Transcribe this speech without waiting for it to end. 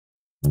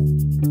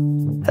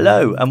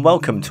Hello and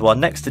welcome to our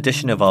next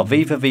edition of our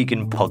Viva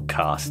Vegan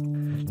podcast.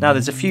 Now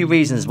there's a few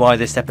reasons why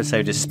this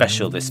episode is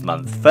special this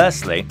month.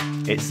 Firstly,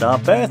 it's our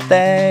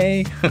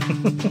birthday!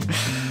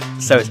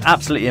 So it's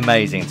absolutely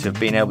amazing to have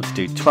been able to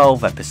do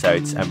 12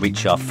 episodes and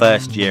reach our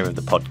first year of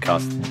the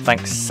podcast.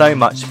 Thanks so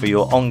much for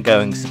your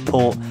ongoing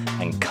support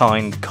and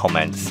kind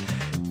comments.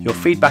 Your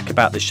feedback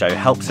about the show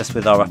helps us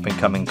with our up and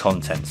coming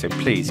content, so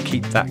please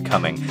keep that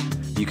coming.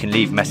 You can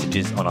leave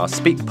messages on our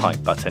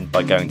SpeakPipe button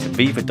by going to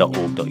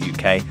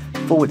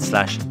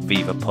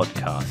viva.org.uk/Viva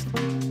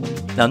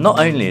podcast. Now, not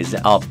only is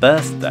it our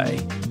birthday,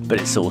 but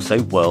it's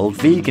also World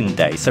Vegan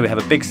Day. So we have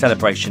a big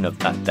celebration of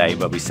that day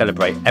where we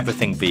celebrate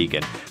everything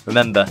vegan.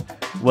 Remember,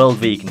 World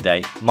Vegan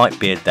Day might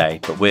be a day,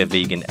 but we're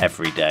vegan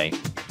every day.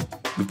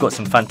 We've got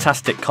some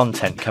fantastic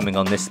content coming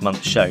on this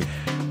month's show.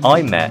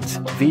 I met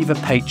Viva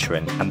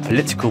patron and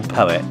political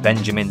poet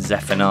Benjamin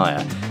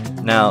Zephaniah.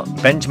 Now,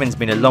 Benjamin's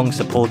been a long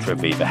supporter of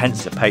Viva,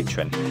 hence a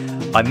patron.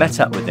 I met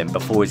up with him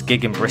before his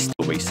gig in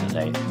Bristol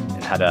recently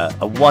and had a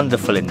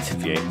wonderful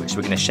interview, which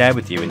we're going to share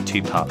with you in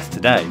two parts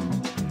today.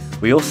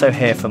 We also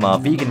hear from our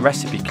Vegan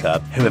Recipe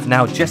Club, who have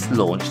now just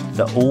launched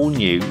the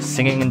all-new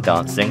Singing and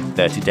Dancing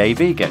 30-Day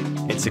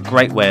Vegan. It's a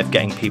great way of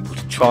getting people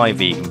to try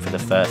vegan for the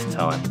first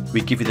time.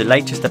 We give you the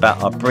latest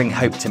about our Bring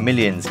Hope to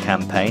Millions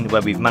campaign,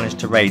 where we've managed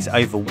to raise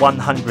over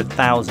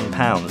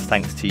 £100,000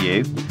 thanks to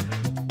you.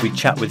 We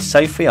chat with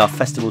Sophie, our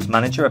festival's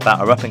manager, about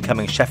our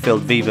up-and-coming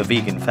Sheffield Viva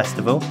Vegan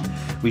Festival.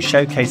 We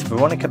showcase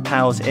Veronica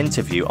Powell's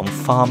interview on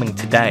Farming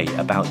Today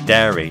about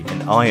dairy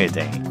and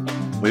iodine.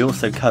 We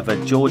also cover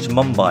George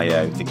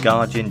Monbiot, the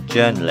Guardian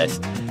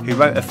journalist, who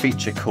wrote a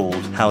feature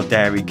called How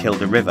Dairy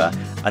Killed a River,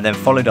 and then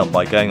followed on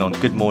by going on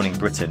Good Morning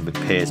Britain with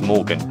Piers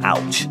Morgan.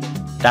 Ouch!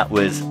 That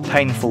was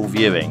painful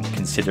viewing,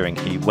 considering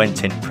he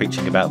went in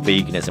preaching about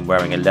veganism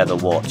wearing a leather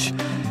watch.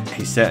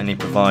 He certainly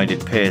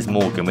provided Piers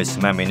Morgan with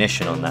some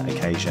ammunition on that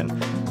occasion.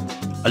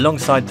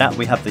 Alongside that,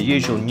 we have the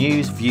usual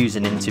news, views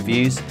and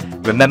interviews.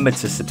 Remember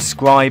to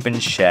subscribe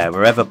and share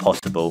wherever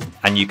possible,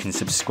 and you can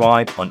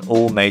subscribe on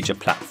all major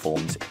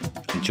platforms.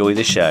 Enjoy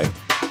the show.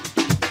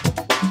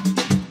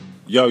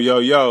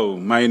 Yo,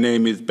 my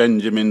name is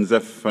Benjamin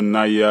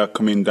Zephaniah,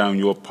 coming down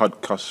your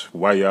podcast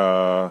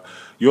wire.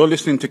 You're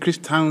listening to Kris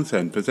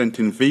Townsend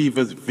presenting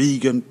Viva's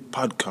Vegan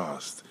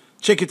Podcast.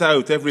 Check it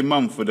out every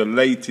month for the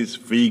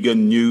latest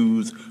vegan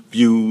news,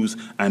 views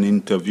and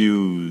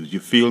interviews.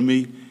 You feel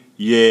me?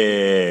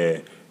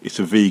 Yeah, it's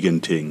a vegan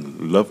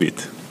thing. Love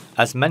it.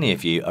 As many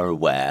of you are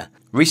aware,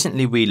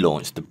 recently we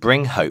launched the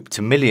Bring Hope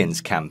to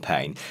Millions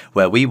campaign,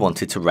 where we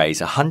wanted to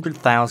raise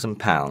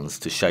 £100,000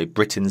 to show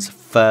Britain's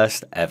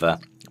first ever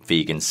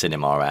vegan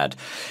cinema ad.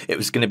 It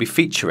was going to be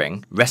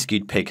featuring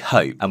rescued pig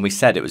Hope, and we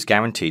said it was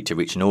guaranteed to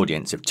reach an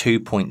audience of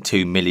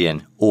 2.2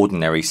 million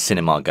ordinary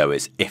cinema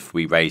goers if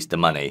we raised the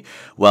money.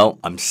 Well,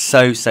 I'm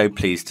so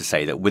pleased to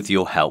say that with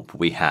your help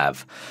we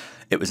have.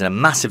 It was a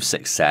massive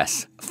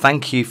success.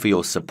 Thank you for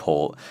your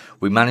support.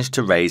 We managed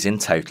to raise in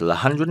total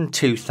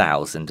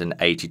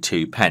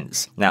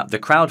 £102,082. Now, the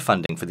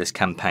crowdfunding for this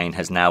campaign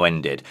has now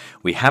ended.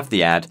 We have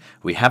the ad,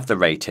 we have the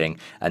rating,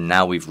 and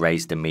now we've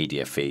raised the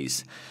media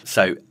fees.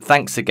 So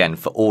thanks again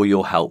for all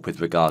your help with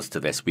regards to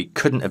this. We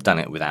couldn't have done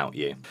it without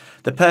you.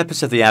 The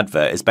purpose of the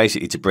advert is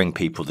basically to bring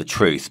people the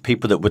truth,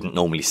 people that wouldn't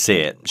normally see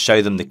it,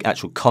 show them the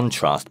actual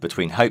contrast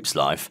between Hope's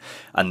life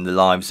and the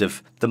lives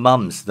of the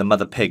mums, the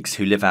mother pigs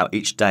who live out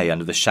each day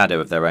under the shadow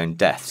of their own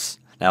deaths.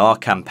 Now, our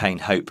campaign,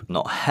 Hope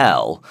Not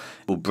Hell,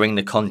 will bring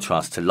the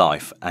contrast to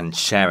life and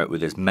share it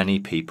with as many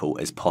people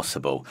as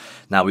possible.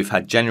 Now, we've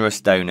had generous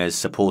donors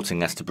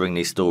supporting us to bring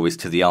these stories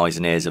to the eyes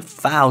and ears of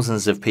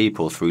thousands of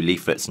people through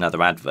leaflets and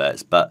other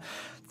adverts, but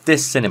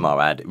this cinema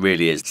ad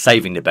really is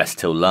saving the best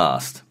till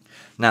last.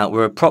 Now,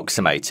 we're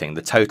approximating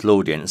the total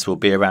audience will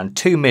be around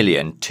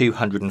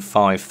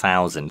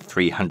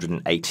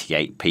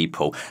 2,205,388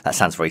 people. That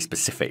sounds very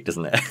specific,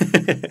 doesn't it?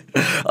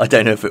 I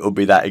don't know if it will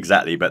be that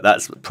exactly, but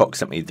that's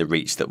approximately the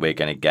reach that we're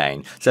going to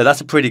gain. So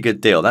that's a pretty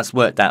good deal. That's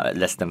worked out at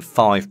less than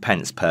 5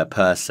 pence per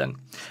person.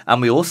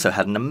 And we also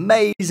had an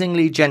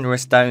amazingly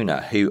generous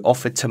donor who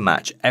offered to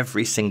match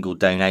every single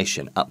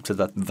donation up to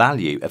the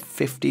value of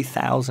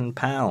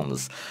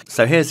 £50,000.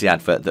 So here's the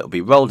advert that will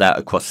be rolled out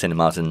across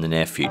cinemas in the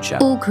near future.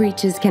 All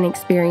creatures can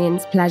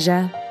experience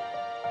pleasure.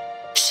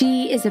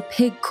 She is a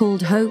pig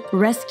called Hope,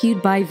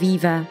 rescued by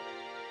Viva.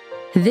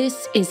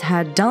 This is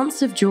her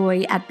dance of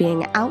joy at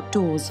being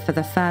outdoors for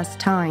the first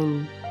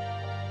time.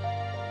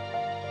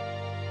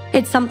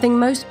 It's something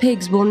most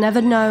pigs will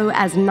never know,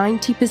 as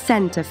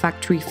 90% are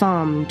factory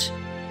farmed.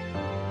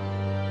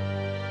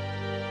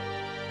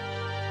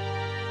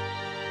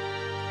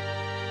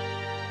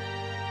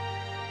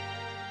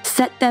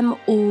 Set them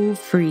all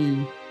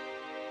free.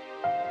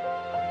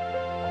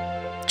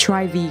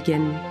 Try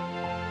vegan.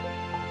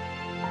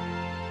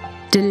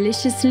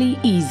 Deliciously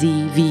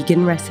easy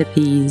vegan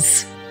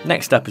recipes.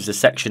 Next up is a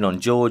section on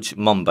George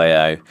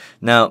Monbiot.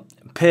 Now,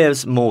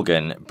 Piers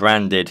Morgan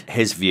branded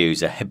his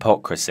views a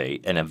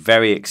hypocrisy in a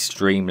very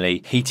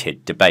extremely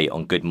heated debate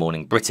on Good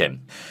Morning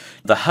Britain.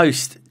 The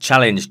host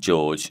challenged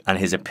George and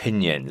his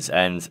opinions,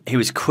 and he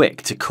was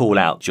quick to call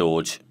out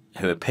George,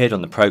 who appeared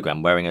on the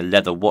programme wearing a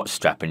leather watch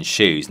strap and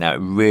shoes. Now, it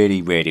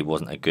really, really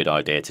wasn't a good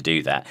idea to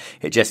do that.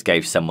 It just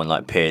gave someone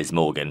like Piers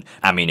Morgan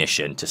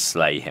ammunition to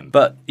slay him.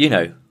 But, you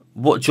know,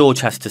 what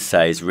George has to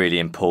say is really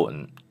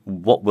important.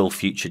 What will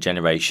future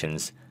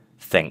generations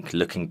think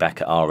looking back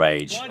at our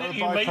age? Why don't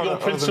you make your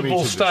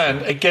principal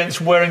stand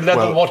against wearing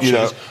leather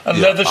watches and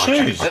leather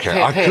shoes?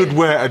 Okay, I could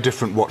wear a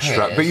different watch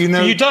strap, but you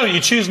know... You don't, you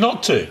choose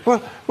not to.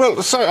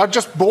 Well, so I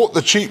just bought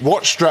the cheap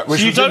watch strap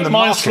which was in the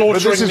market. So you don't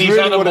mind slaughtering these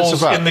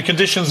animals in the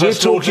conditions they're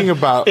slaughtered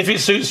if it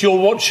suits your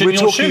watch and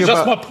your shoes?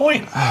 That's my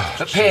point.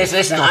 But Piers,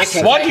 listen,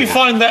 why do you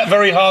find that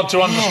very hard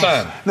to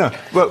understand? No,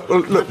 well,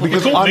 look,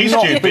 because I'm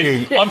not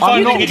being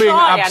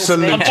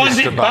absolutist. I find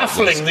it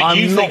baffling that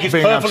you think it's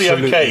perfectly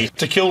okay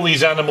to kill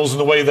these animals in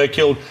the way they're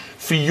killed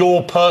for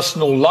your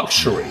personal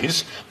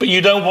luxuries, but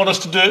you don't want us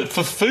to do it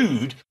for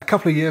food. A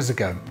couple of years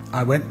ago,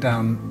 I went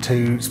down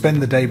to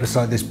spend the day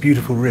beside this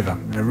beautiful river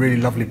in a really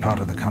lovely part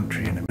of the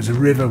country, and it was a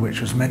river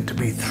which was meant to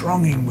be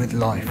thronging with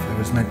life. There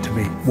was meant to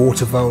be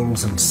water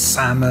voles and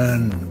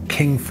salmon and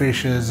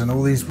kingfishers and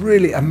all these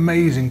really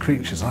amazing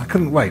creatures. I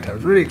couldn't wait. I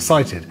was really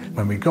excited.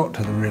 When we got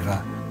to the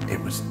river, it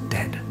was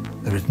dead.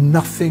 There was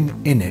nothing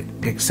in it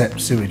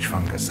except sewage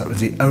fungus. That was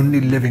the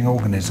only living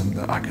organism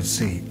that I could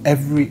see.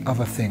 Every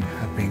other thing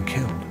had been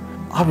killed.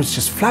 I was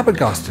just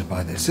flabbergasted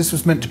by this. This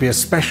was meant to be a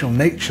special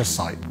nature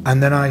site.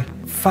 And then I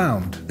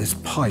found this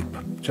pipe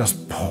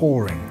just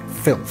pouring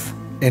filth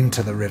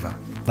into the river.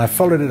 And I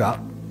followed it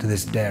up to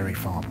this dairy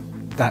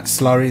farm. That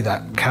slurry,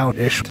 that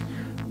cow-ish,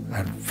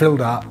 had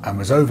filled up and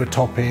was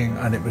overtopping,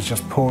 and it was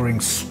just pouring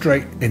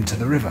straight into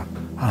the river.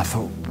 And I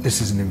thought,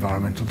 this is an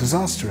environmental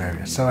disaster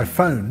area. So I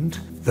phoned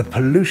the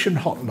pollution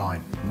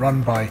hotline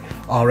run by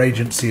our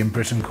agency in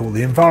Britain called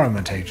the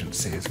Environment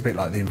Agency. It's a bit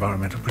like the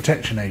Environmental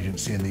Protection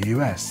Agency in the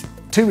US.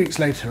 2 weeks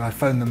later, I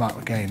phoned them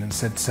up again and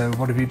said, so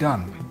what have you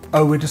done?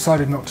 Oh, we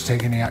decided not to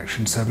take any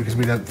action, sir, because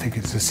we don't think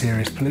it's a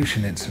serious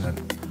pollution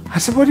incident. I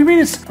said, what do you mean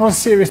it's not a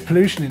serious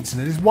pollution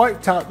incident? It's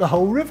wiped out the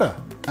whole river.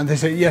 And they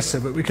said, yes,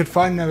 sir, but we could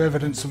find no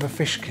evidence of a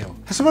fish kill.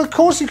 I said, well, of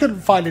course you couldn't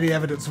find any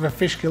evidence of a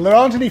fish kill. There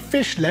aren't any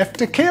fish left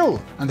to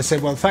kill. And they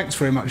said, well, thanks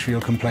very much for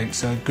your complaint,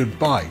 sir.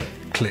 Goodbye.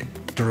 Click.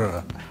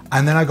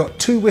 And then I got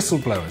 2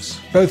 whistleblowers,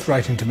 both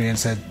writing to me and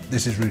said,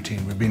 this is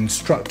routine. We've been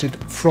instructed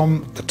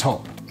from the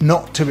top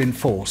not to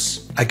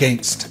enforce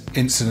against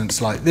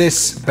incidents like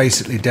this.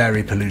 Basically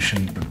dairy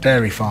pollution,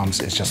 dairy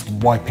farms is just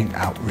wiping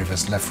out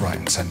rivers left, right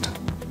and centre.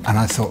 And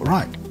I thought,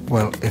 right,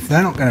 well, if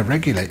they're not going to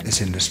regulate this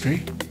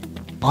industry,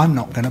 I'm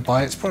not going to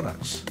buy its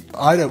products.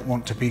 I don't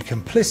want to be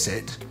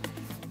complicit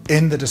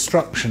in the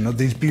destruction of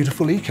these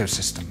beautiful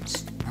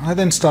ecosystems. I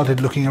then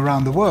started looking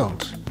around the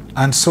world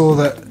and saw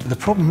that the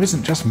problem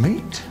isn't just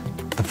meat.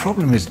 The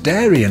problem is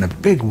dairy in a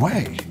big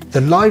way.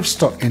 The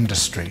livestock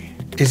industry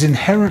is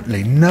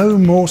inherently no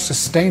more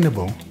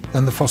sustainable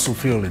than the fossil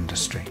fuel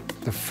industry.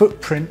 The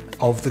footprint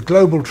of the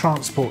global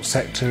transport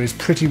sector is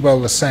pretty well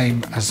the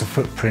same as the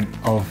footprint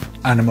of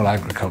animal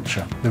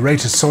agriculture. The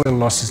rate of soil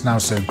loss is now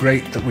so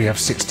great that we have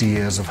 60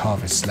 years of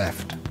harvests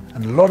left.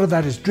 And a lot of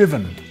that is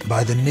driven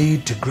by the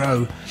need to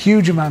grow a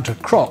huge amount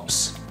of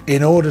crops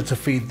in order to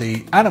feed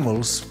the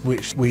animals,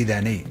 which we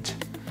then eat.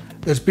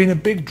 There's been a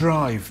big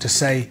drive to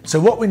say, so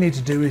what we need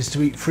to do is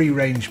to eat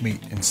free-range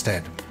meat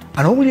instead.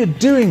 And all you're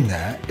doing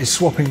there is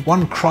swapping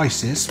one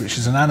crisis, which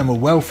is an animal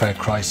welfare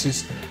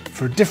crisis,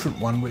 for a different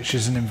one, which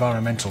is an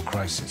environmental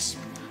crisis.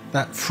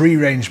 That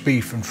free-range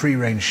beef and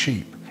free-range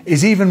sheep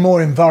is even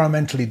more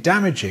environmentally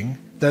damaging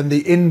than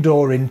the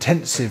indoor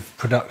intensive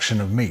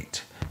production of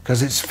meat,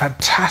 because it's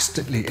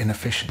fantastically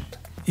inefficient.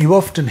 You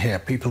often hear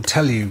people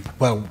tell you,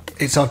 well,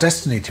 it's our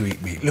destiny to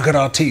eat meat. Look at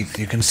our teeth.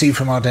 You can see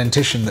from our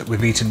dentition that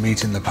we've eaten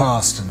meat in the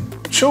past.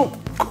 And sure,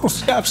 of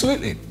course, yeah,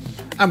 absolutely.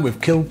 And we've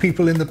killed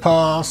people in the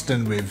past,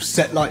 and we've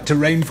set light to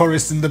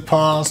rainforests in the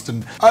past,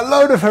 and a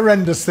load of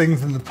horrendous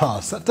things in the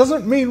past. That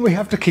doesn't mean we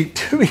have to keep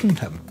doing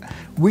them.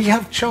 We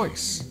have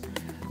choice.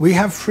 We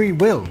have free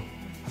will.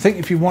 I think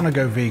if you want to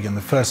go vegan,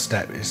 the first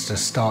step is to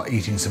start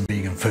eating some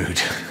vegan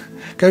food.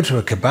 Go to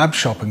a kebab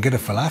shop and get a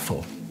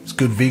falafel. It's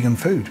good vegan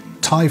food.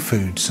 Thai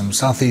food, some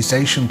Southeast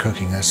Asian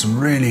cooking. There's some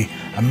really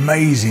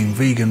amazing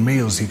vegan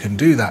meals you can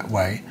do that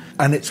way.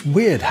 And it's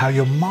weird how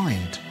your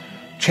mind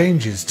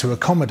changes to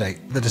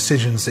accommodate the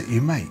decisions that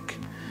you make.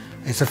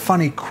 It's a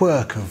funny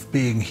quirk of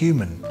being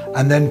human.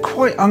 And then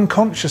quite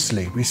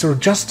unconsciously, we sort of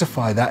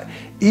justify that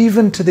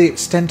even to the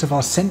extent of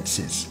our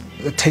senses.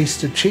 The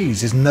taste of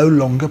cheese is no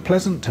longer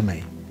pleasant to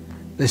me.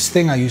 This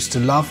thing I used to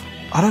love,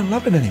 I don't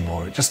love it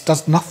anymore. It just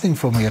does nothing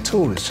for me at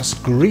all. It's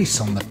just grease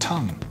on the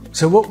tongue.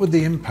 So what would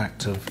the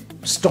impact of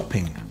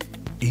stopping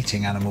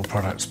eating animal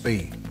products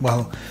be?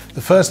 Well,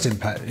 the first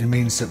impact, it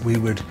means that we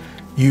would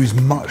use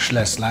much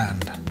less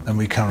land than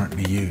we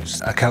currently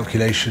use. A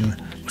calculation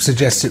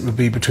suggests it would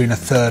be between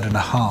 1/3 and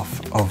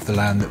 1/2 of the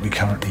land that we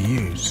currently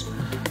use.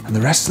 And the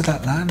rest of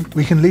that land,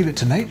 we can leave it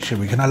to nature.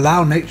 We can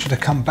allow nature to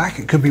come back.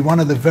 It could be one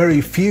of the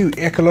very few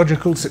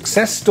ecological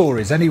success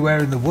stories anywhere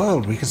in the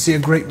world. We could see a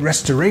great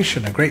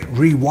restoration, a great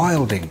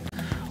rewilding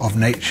of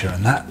nature,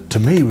 and that to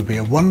me would be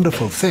a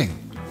wonderful thing.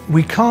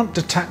 We can't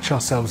detach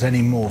ourselves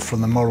anymore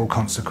from the moral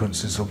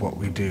consequences of what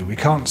we do. We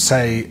can't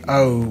say,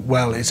 oh,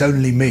 well, it's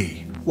only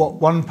me. What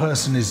one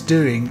person is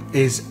doing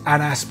is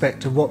an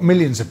aspect of what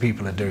millions of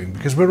people are doing,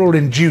 because we're all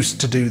induced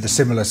to do the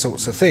similar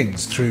sorts of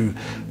things through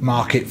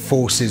market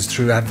forces,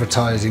 through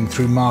advertising,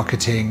 through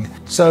marketing.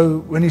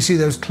 So when you see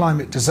those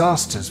climate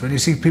disasters, when you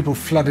see people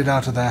flooded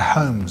out of their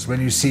homes, when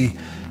you see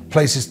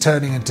places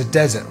turning into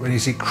desert, when you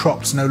see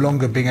crops no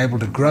longer being able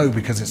to grow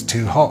because it's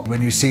too hot,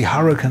 when you see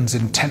hurricanes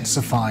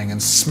intensifying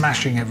and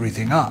smashing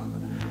everything up,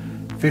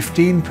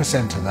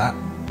 15% of that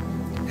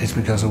is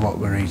because of what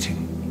we're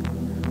eating.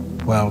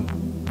 Well,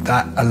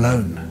 that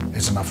alone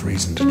is enough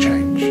reason to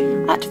change.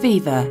 At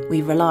Viva,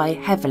 we rely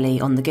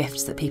heavily on the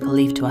gifts that people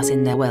leave to us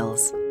in their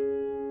wills.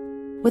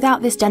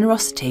 Without this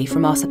generosity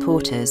from our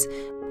supporters,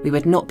 we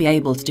would not be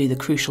able to do the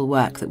crucial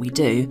work that we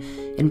do,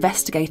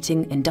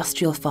 investigating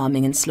industrial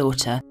farming and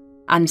slaughter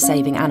and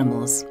saving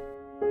animals.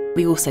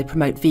 We also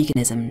promote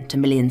veganism to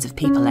millions of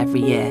people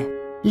every year.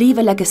 Leave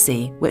a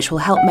legacy which will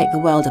help make the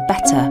world a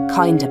better,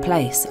 kinder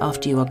place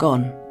after you are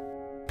gone.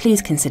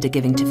 Please consider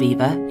giving to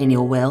Viva in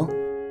your will.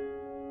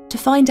 To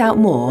find out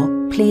more,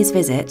 please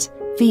visit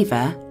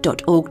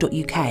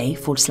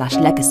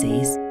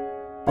viva.org.uk/legacies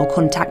or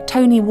contact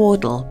Tony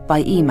Wardle by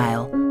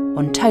email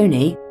on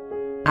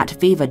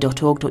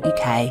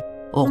tony@viva.org.uk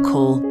or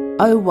call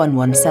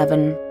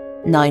 0117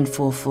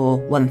 944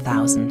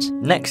 1000.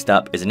 Next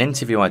up is an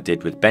interview I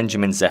did with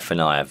Benjamin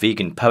Zephaniah,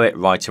 vegan poet,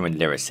 writer and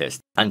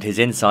lyricist, and his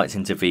insights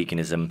into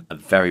veganism are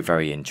very,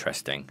 very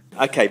interesting.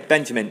 Okay,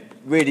 Benjamin,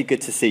 really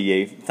good to see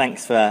you.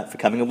 Thanks for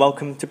coming and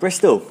welcome to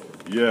Bristol.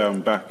 Yeah,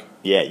 I'm back.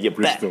 Yeah, you're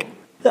Bristol. back.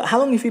 Look, how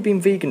long have you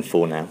been vegan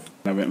for now?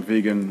 I went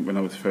vegan when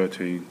I was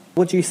 13.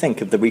 What do you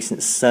think of the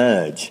recent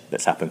surge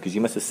that's happened? Because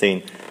you must have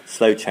seen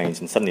slow change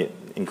and suddenly it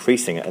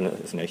increasing at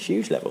a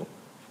huge level.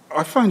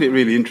 I find it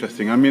really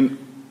interesting. I mean,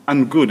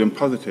 and good and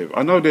positive.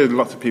 I know there's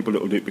lots of people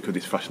that will do it because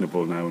it's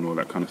fashionable now and all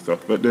that kind of stuff,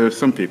 but there are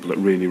some people that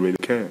really, really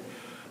care.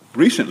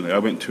 Recently, I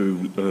went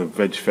to a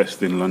veg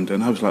fest in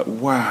London. I was like,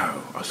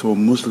 wow, I saw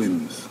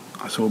Muslims,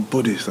 I saw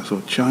Buddhists, I saw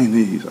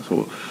Chinese, I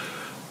saw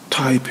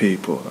Thai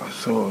people,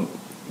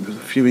 there's a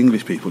few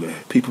English people there,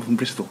 people from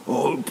Bristol,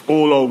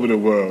 all over the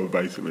world,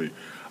 basically.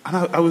 And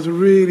I was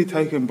really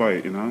taken by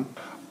it, you know.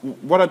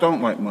 What I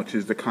don't like much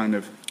is the kind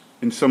of,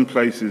 in some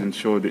places, in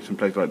Shoreditch and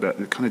places like that,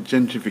 the kind of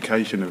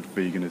gentrification of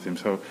veganism.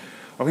 So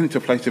I went into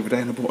a place the other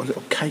day and I bought a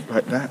little cake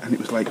like that, and it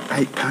was like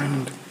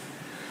 £8.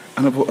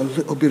 And I bought a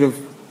little bit of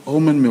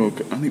almond milk,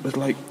 and it was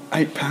like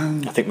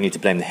 £8. I think we need to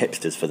blame the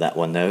hipsters for that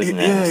one, though, isn't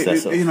it? Yeah,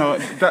 you know,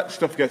 that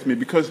stuff gets me,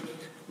 because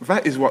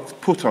that is what's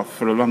put off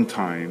for a long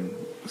time.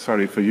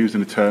 Sorry for using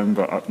the term,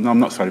 but no, I'm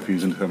not sorry for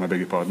using the term, I beg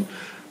your pardon.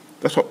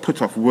 That's what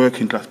put off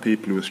working class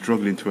people who are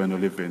struggling to earn a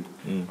living.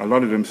 A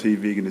lot of them see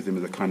veganism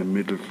as a kind of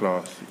middle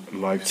class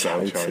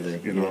lifestyle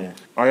choice. You know, yeah.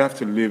 I have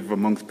to live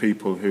amongst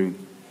people who,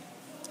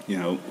 you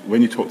know,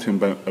 when you talk to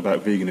them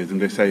about veganism,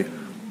 they say,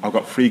 I've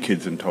got 3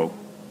 kids in tow,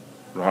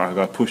 right? I've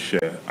got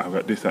pushchair, I've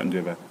got this, that, and the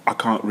other. I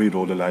can't read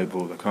all the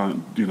labels. I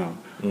can't, you know,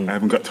 I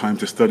haven't got time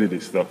to study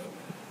this stuff.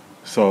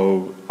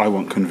 So I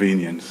want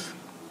convenience,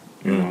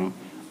 you know.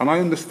 And I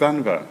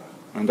understand that,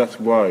 and that's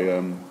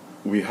why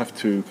we have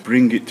to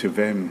bring it to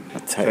them.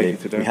 Take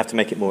it to them. We have to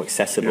make it more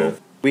accessible. Yeah.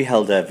 We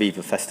held a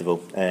Viva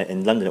festival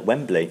in London at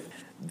Wembley.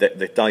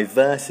 The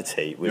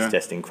diversity was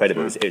just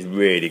incredible. Yeah. It was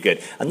really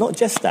good. And not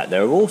just that,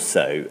 there are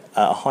also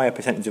a higher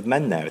percentage of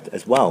men there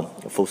as well,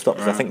 full stop.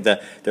 So I think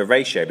the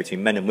ratio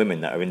between men and women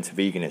that are into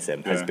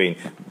veganism has been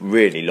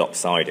really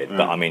lopsided.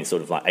 But I mean,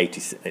 sort of like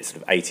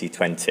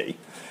 80-20.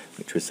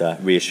 Which was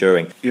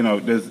reassuring. You know,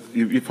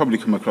 you've probably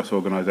come across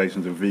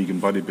organisations of vegan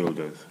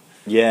bodybuilders.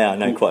 Yeah, I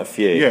know quite a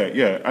few.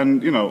 Yeah,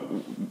 and you know,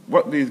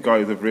 what these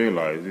guys have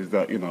realised is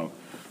that, you know,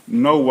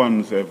 no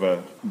one's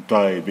ever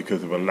died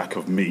because of a lack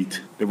of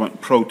meat. They want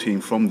protein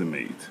from the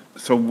meat.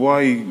 So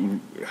why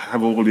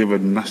have all the other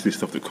nasty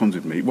stuff that comes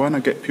with meat? Why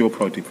not get pure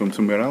protein from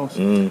somewhere else?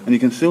 And you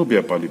can still be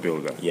a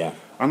bodybuilder. Yeah.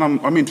 And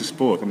I'm into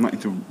sport. I'm not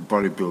into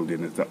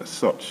bodybuilding as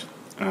such.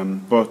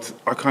 But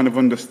I kind of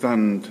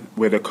understand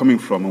where they're coming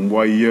from and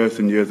why years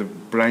and years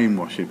of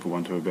brainwashing, for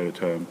want of a better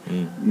term,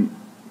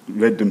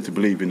 led them to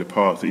believe in the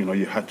past that, you know,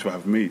 you had to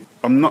have meat.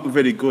 I'm not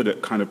very good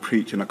at kind of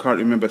preaching. I can't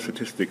remember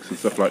statistics and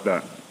stuff like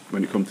that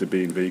when it comes to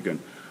being vegan.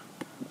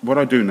 What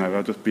I do now,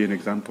 I'll just be an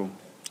example.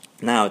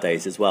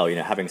 Nowadays as well, you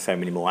know, having so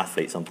many more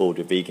athletes on board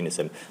with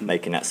veganism,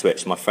 making that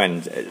switch. My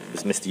friend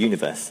was Mr.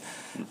 Universe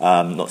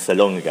not so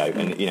long ago,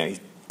 and, you know,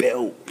 he's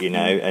built, you know,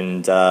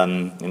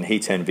 and he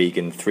turned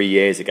vegan 3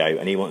 years ago,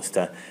 and he wants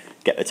to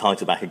get the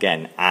title back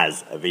again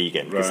as a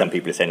vegan, because some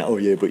people are saying, oh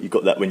yeah, but you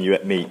got that when you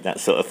ate meat, that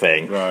sort of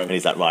thing, and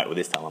he's like, right, well,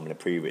 this time I'm going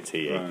to prove it to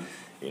you,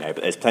 you know.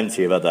 But there's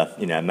plenty of other,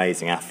 you know,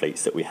 amazing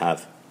athletes that we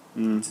have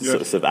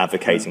sort of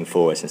advocating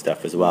for us and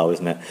stuff as well,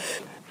 isn't it?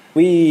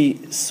 We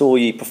saw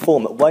you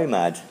perform at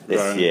WOMAD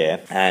this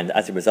year, and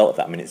as a result of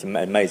that, I mean, it's an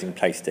amazing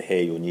place to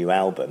hear your new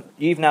album.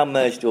 You've now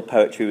merged your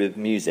poetry with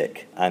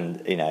music,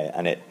 and, you know,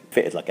 and it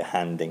fitted like a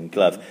hand in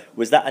glove.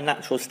 Was that a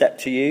natural step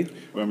to you?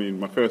 I mean,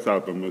 my first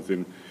album was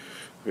in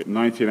in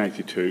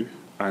 1982,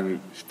 and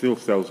it still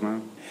sells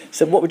now.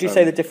 So what would you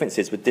say the difference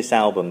is with this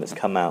album that's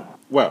come out?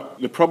 Well,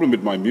 the problem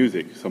with my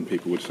music, some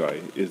people would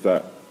say, is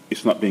that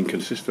it's not being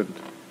consistent.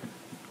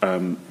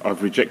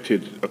 I've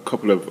rejected a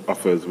couple of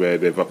offers where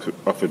they've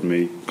offered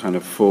me kind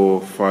of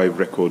 4 or 5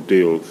 record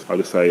deals. I'll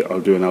just say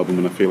I'll do an album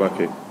when I feel like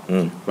it,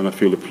 when I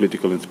feel the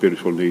political and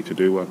spiritual need to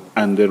do one.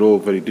 And they're all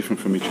very different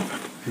from each other.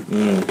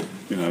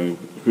 You know,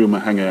 who am I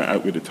hanging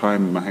out with at the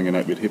time? Am I hanging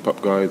out with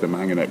hip-hop guys? Am I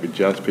hanging out with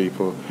jazz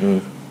people?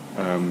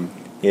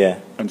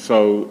 And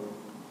so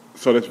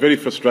that's very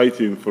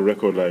frustrating for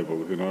record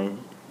labels, you know.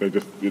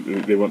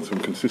 They want some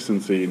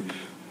consistency in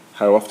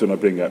how often I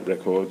bring out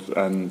records,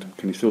 and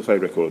can you still say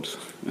records?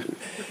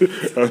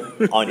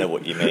 I know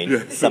what you mean.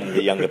 Yeah. Some of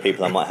the younger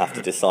people I might have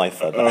to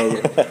decippher.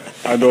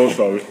 And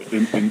also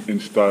in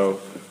style.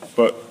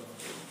 But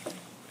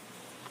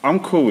I'm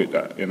cool with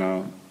that, you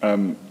know,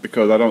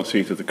 because I don't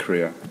see it as a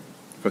career.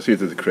 If I see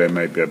it as a career,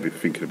 maybe I'd be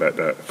thinking about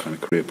that kind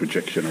of career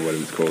projection or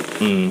whatever it's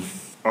called.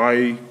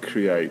 I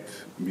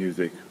create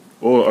music,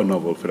 or a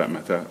novel for that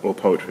matter, or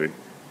poetry,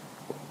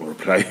 or a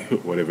play,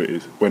 whatever it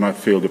is, when I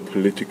feel the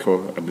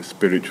political and the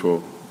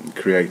spiritual and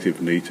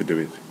creative need to do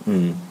it,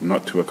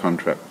 not to a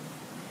contract.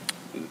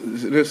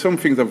 There's some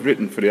things I've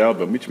written for the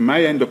album which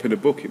may end up in a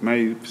book. It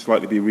may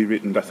slightly be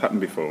rewritten. That's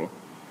happened before.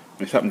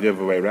 And it's happened the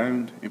other way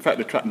around. In fact,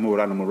 the track More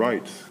Animal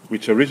Rights,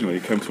 which originally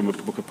came from a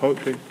book of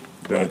poetry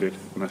that I did,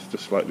 and that's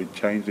just slightly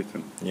changed it.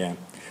 And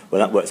well,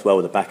 that works well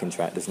with the backing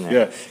track, doesn't it?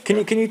 Yeah.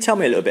 Can you tell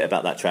me a little bit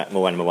about that track,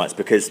 More Animal Rights?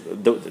 Because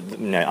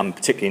I'm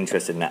particularly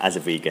interested in that as a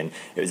vegan.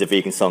 It was a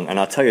vegan song, and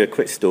I'll tell you a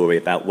quick story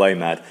about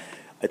WOMAD.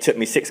 It took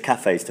me 6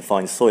 cafes to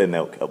find soya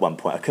milk at one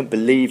point. I couldn't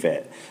believe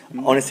it.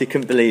 Honestly,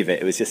 couldn't believe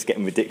it. It was just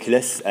getting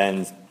ridiculous,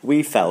 and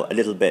we felt a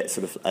little bit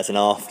sort of as an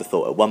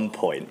afterthought at one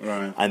point.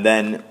 Right. And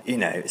then, you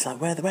know, it's like,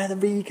 where are the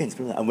vegans?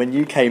 And when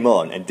you came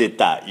on and did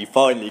that, you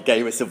finally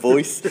gave us a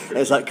voice. And it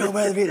was like, God,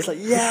 where are the vegans? It's like,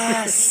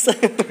 yes!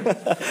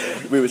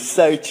 We were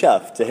so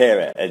chuffed to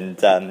hear it.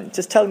 And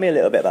just tell me a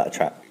little bit about the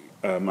track.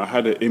 I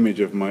had an image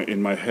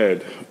in my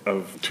head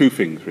of 2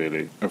 things,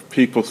 really. Of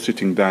people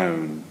sitting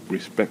down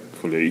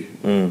respectfully,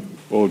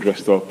 all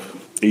dressed up,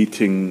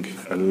 eating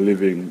and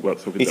living...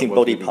 Eating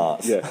body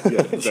parts. Yeah,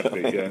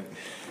 exactly, yeah.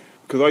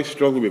 Because I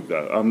struggle with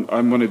that.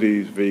 I'm one of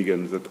these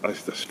vegans that I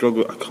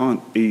struggle. I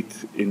can't eat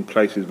in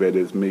places where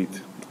there's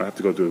meat. I have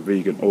to go to a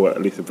vegan or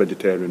at least a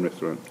vegetarian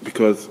restaurant.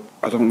 Because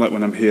I don't like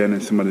when I'm here and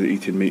then somebody's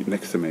eating meat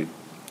next to me.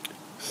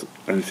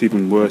 And it's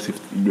even worse if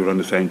you're on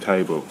the same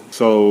table.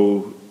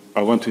 So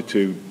I wanted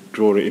to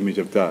draw an image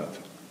of that.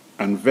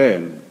 And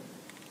then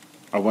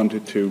I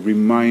wanted to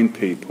remind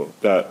people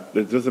that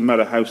it doesn't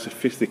matter how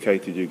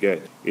sophisticated you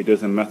get. It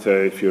doesn't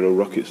matter if you're a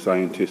rocket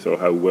scientist or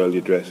how well you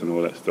dress and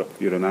all that stuff.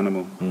 You're an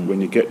animal.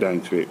 When you get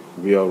down to it,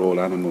 we are all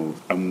animals.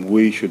 And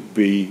we should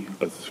be,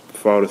 as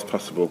far as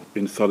possible,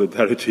 in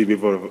solidarity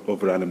with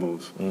other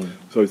animals.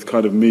 So it's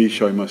kind of me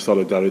showing my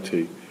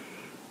solidarity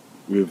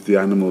with the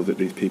animals that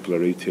these people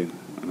are eating.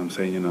 And I'm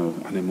saying, you know,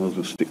 animals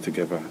must stick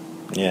together.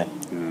 Yeah.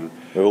 You know.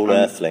 We're all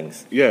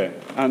earthlings. Yeah.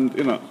 And,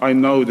 you know, I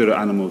know there are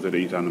animals that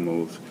eat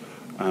animals.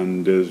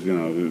 And there's, you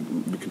know,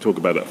 we can talk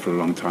about that for a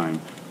long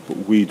time, but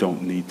we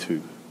don't need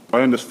to.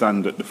 I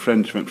understand that the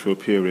French went through a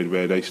period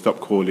where they stopped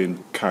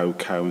calling cow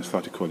and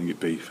started calling it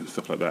beef and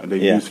stuff like that. And they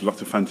used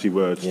lots of fancy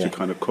words to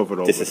kind of cover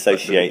over.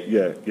 Disassociate.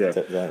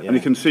 And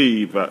you can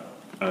see that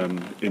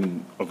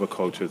in other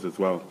cultures as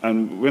well.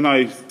 And when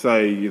I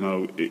say, you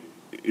know,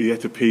 he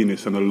ate a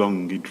penis and a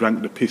lung, he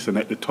drank the piss and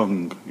ate the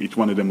tongue, each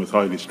one of them was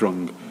highly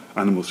strung,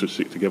 animals should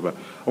stick together.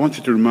 I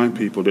wanted to remind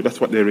people that that's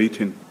what they're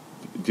eating.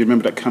 Do you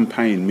remember that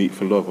campaign, Meat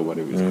for Love, or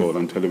whatever it's called,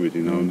 on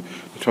television? You know, and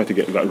they tried to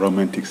get like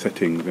romantic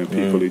settings and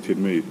people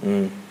eating meat.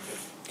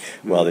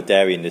 Well, the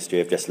dairy industry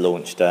have just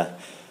launched a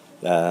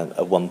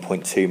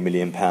 £1.2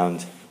 million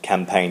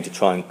campaign to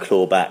try and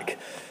claw back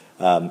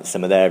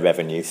some of their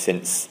revenue,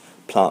 since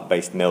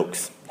plant-based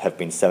milks have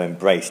been so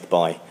embraced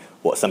by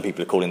what some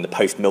people are calling the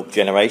post-milk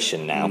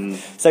generation now.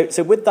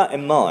 So with that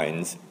in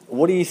mind,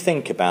 what do you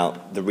think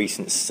about the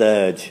recent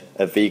surge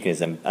of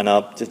veganism? And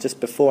just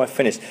before I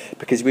finish,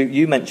 because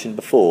you mentioned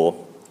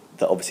before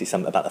that obviously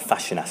something about the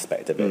fashion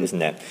aspect of it,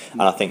 isn't it?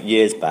 And I think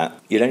years back,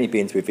 you'd only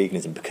be into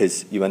veganism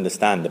because you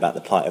understand about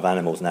the plight of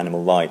animals and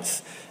animal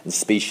rights and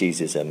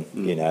speciesism,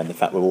 you know, and the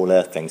fact we're all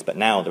earthlings. But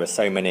now there are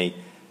so many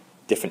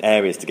different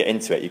areas to get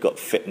into it. You've got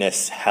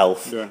fitness,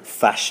 health,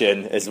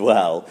 fashion as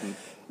well.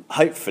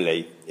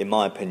 Hopefully, in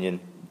my opinion,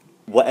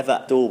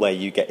 whatever doorway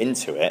you get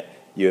into it,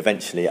 it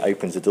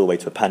opens the doorway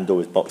to a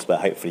Pandora's box where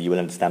hopefully you will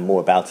understand more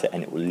about it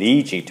and it will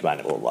lead you to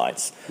animal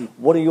rights.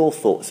 What are your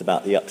thoughts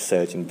about the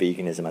upsurge in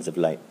veganism as of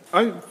late?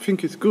 I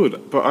think it's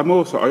good, but I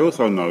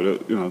also know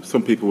that, you know,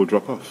 some people will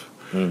drop off.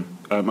 I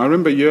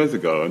remember years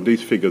ago, and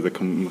these figures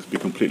must be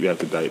completely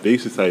out of date, they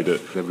used to say that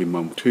every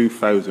month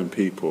 2,000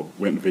 people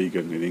went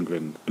vegan in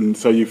England. And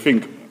so you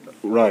think,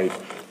 right,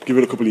 give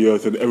it a couple of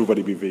years and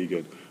everybody be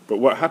vegan. But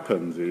what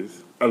happens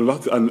is, a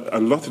lot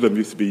of them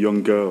used to be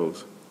young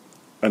girls,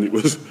 and it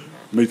was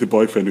meet a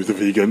boyfriend who's a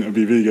vegan and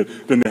be vegan,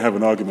 then they have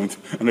an argument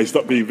and they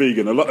stop being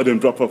vegan. A lot of them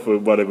drop off for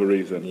whatever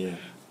reason.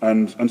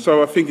 And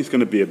so I think it's going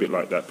to be a bit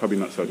like that, probably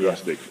not so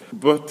drastic.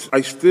 But I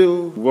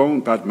still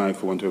won't badmouth,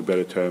 for want of a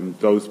better term,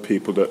 those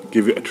people that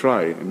give it a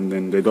try and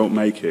then they don't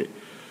make it.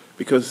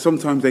 Because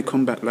sometimes they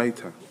come back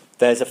later.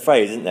 There's a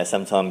phrase, isn't there,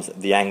 sometimes,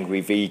 the angry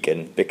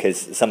vegan,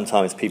 because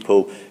sometimes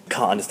people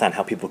can't understand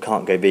how people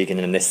can't go vegan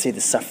and they see the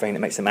suffering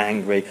that makes them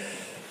angry.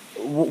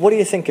 What do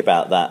you think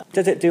about that?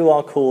 Does it do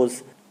our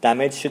cause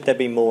damage? Should there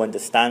be more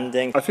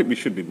understanding? I think we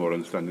should be more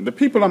understanding. The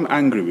people I'm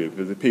angry with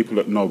are the people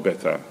that know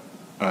better.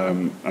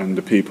 And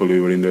the people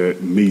who are in the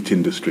meat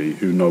industry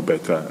who know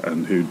better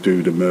and who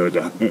do the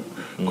murder,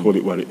 call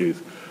it what it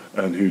is,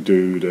 and who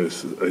do the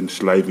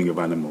enslaving of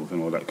animals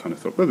and all that kind of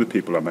stuff. Those are the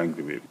people I'm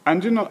angry with.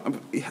 And, you know,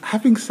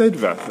 having said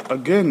that,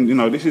 again, you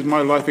know, this is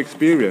my life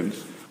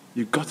experience.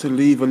 You've got to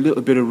leave a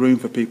little bit of room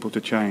for people to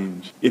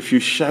change. If you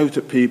shout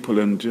at people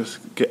and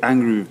just get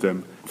angry with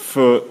them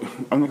for,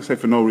 I'm not going to say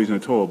for no reason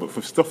at all, but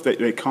for stuff that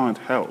they can't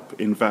help,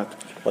 in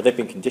that... Well, they've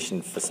been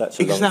conditioned for such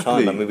a long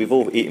time. I mean, we've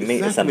all eaten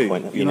meat at some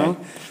point, you know.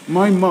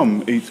 My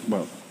mum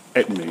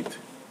ate meat.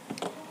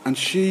 And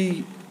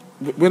she,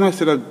 when I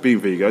said I'd been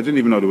vegan, I didn't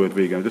even know the word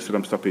vegan. I just said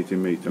I'm stopped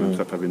eating meat and I'm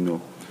stopped having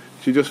milk.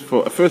 She just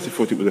thought, at first she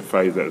thought it was a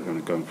phase that I was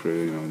going to go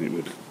through, you know,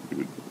 and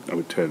I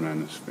would turn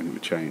around and it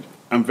would change.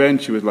 And then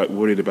she was like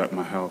worried about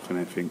my health and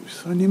everything.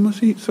 Son, you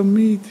must eat some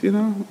meat, you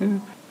know. Yeah.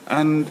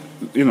 And,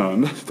 you know,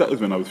 and that was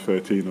when I was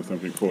 13 or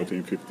something,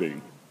 14,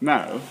 15.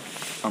 Now,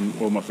 I'm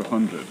almost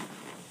 100.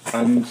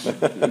 And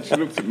she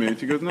looked at me and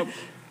she goes, no.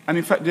 And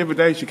in fact, the other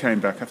day she came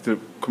back after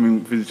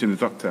visiting the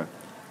doctor,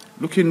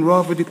 looking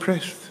rather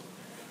depressed.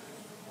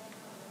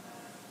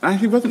 And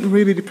she wasn't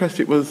really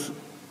depressed, it was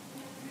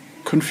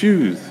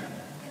confused.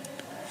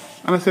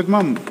 And I said,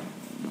 Mum,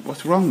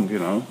 what's wrong, you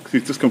know? Because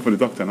he's just come from the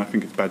doctor and I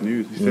think it's bad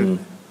news. He said,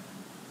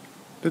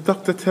 the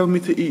doctor tell me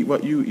to eat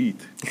what you eat.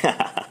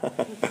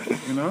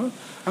 You know?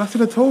 And I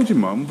said, I told you,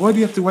 Mum, why do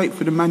you have to wait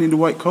for the man in the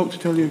white coat to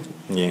tell you?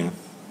 Yeah.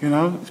 You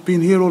know, it's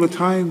been here all the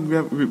time.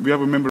 We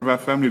have a member of our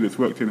family that's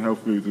worked in health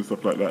foods and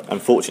stuff like that.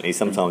 Unfortunately,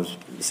 sometimes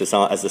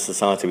as a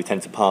society, we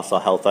tend to pass our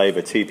health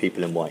over to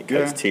people in white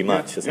coats too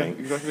much, I think.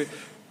 Exactly.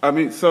 I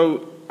mean,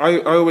 so I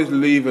always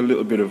leave a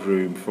little bit of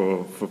room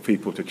for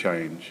people to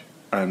change.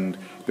 And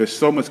there's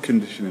so much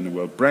conditioning in the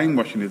world.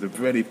 Brainwashing is a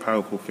very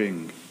powerful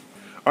thing.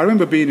 I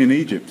remember being in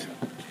Egypt,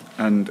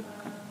 and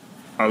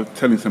I was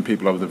telling some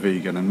people I was a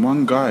vegan, and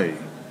one guy,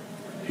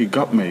 he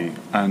got me,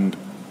 and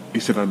he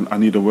said, I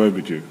need a word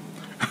with you.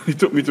 He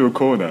took me to a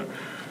corner,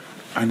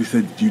 and he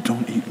said, you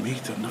don't eat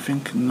meat or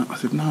nothing? No. I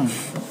said, no.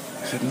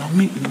 He said, no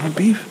meat, no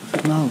beef? I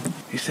said, no.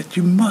 He said,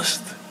 you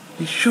must.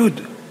 You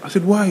should. I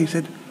said, why? He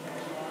said,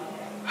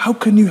 how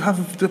can you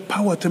have the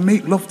power to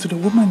make love to the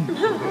woman?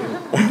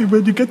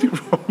 Where'd you get it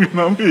from? You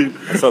know what I mean?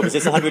 So was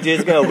this 100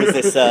 years ago, or was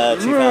this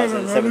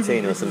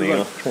 2017 or something?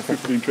 Like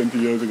 15, 20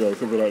 years ago,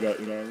 something like that,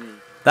 you know what I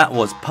mean? That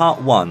was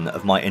part 1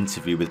 of my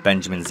interview with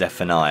Benjamin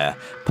Zephaniah.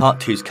 Part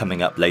 2's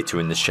coming up later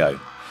in the show.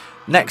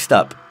 Next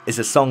up is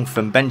a song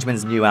from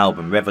Benjamin's new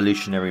album,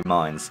 Revolutionary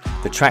Minds.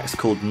 The track's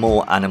called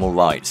More Animal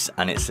Rights,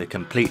 and it's a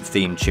complete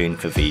theme tune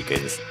for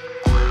vegans.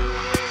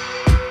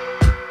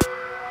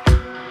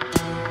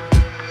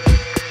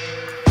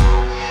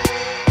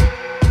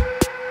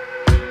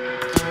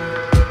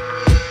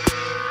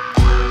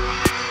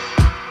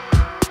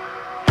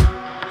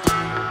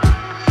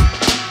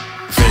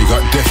 They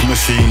got death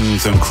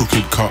machines and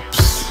crooked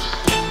cops.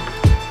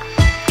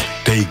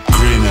 They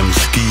grin and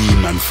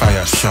scheme and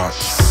fire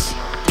shots.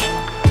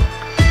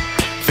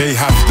 They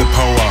have the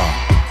power,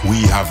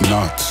 we have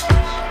not.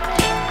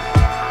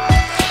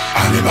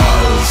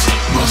 Animals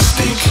must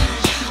stick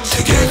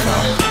together.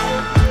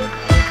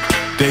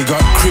 They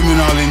got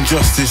criminal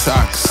injustice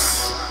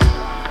acts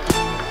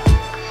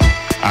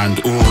and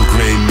all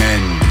grey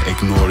men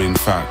ignoring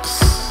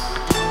facts.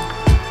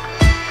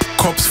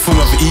 Cops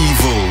full of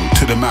evil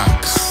to the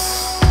max.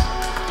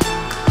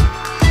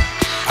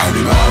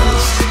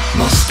 Animals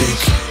must stick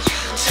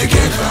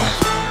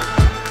together.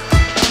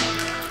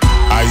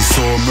 I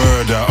saw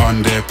murder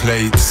on their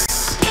plates.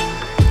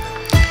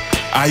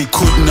 I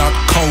could not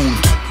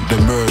count the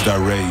murder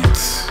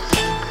rate.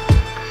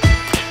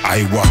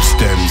 I watched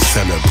them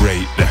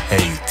celebrate the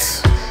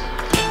hate.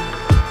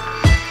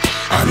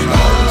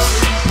 Animals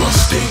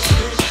must stick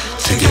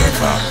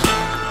together.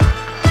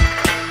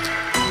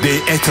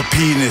 They ate a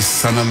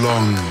penis and a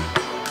lung.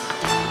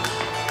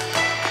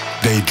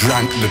 They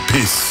drank the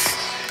piss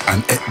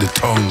and ate the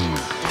tongue.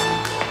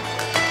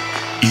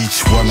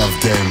 Each one of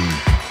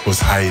them was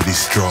highly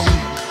strong.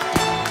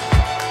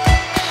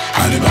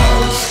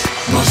 Animals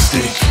must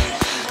stick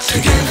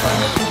together.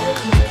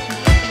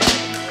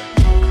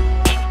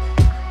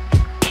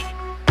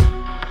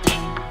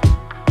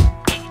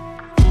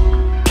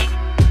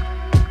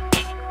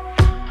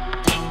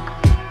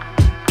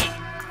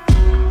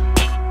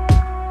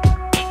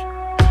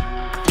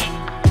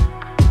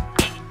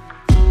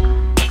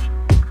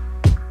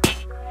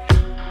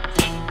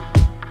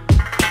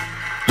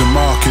 The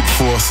market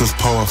force was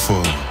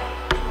powerful.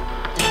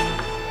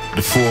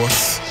 The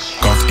force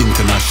got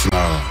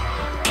international.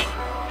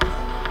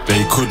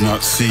 They could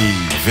not see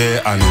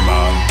their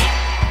animal.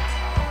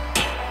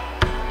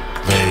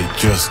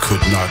 just could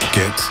not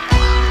get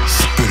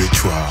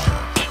spiritual.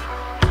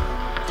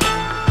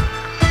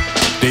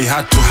 They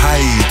had to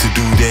hide to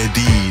do their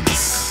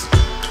deeds,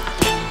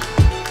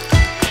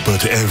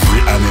 but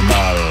every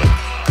animal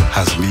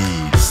has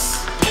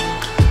needs.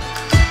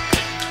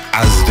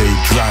 As they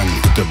drank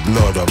the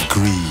blood of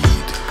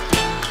greed,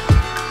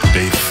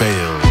 they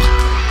failed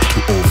to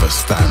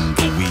overstand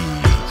the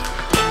weed.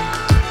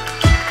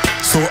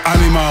 So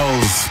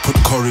animals put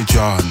courage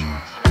on,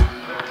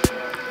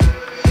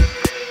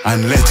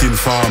 and letting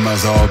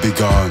farmers all be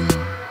gone.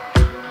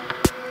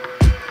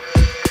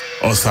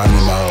 Us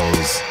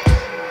animals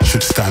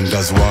should stand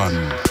as one.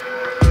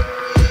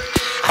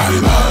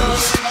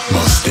 Animals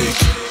must stick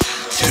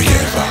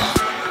together.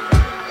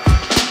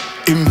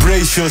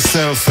 Embrace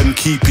yourself and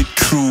keep it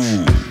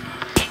true.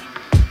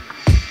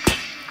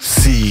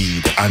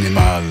 Seed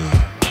animal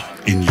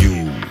in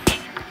you.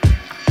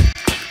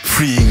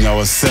 Freeing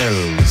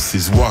ourselves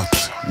is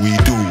what we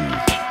do.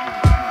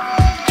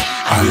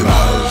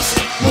 Animals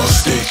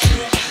must stick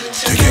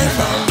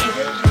together.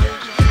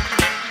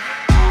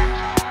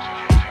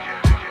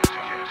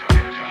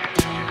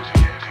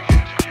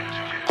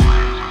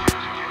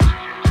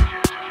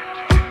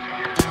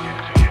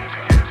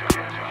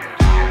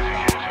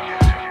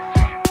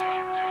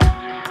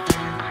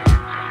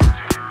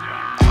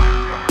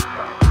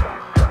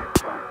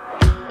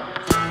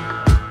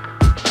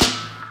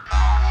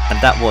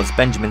 That was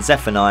Benjamin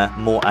Zephaniah,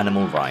 More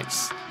Animal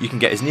Rights. You can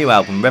get his new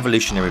album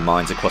Revolutionary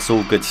Minds across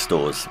all good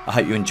stores. I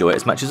hope you enjoy it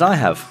as much as I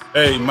have.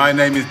 Hey, my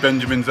name is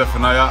Benjamin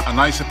Zephaniah and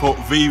I support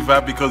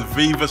Viva because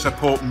Viva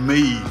support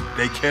me.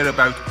 They care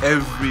about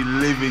every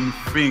living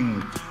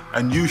thing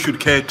and you should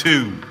care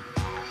too.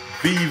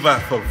 Viva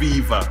for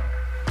Viva.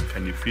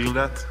 Can you feel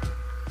that?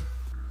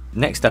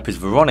 Next up is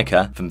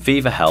Veronica from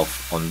Viva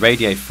Health on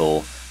Radio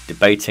 4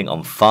 debating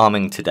on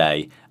farming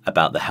today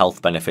about the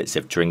health benefits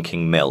of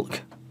drinking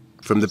milk.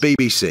 From the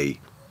BBC,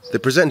 the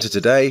presenter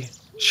today,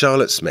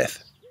 Charlotte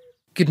Smith.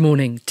 Good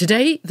morning.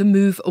 Today, the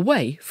move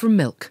away from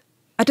milk.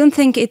 I don't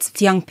think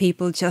it's young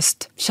people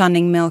just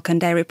shunning milk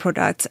and dairy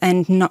products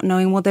and not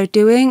knowing what they're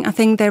doing. I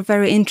think they're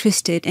very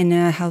interested in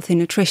a healthy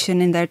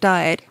nutrition in their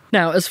diet.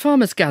 Now, as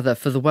farmers gather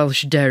for the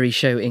Welsh Dairy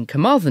Show in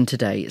Carmarthen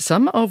today,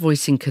 some are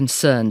voicing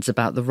concerns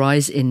about the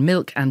rise in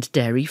milk and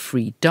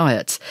dairy-free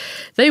diets.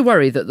 They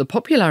worry that the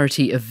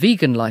popularity of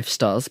vegan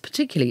lifestyles,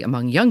 particularly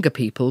among younger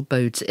people,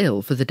 bodes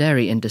ill for the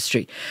dairy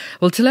industry.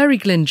 Well, Teleri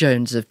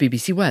Glyn-Jones of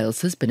BBC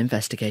Wales has been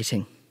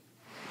investigating.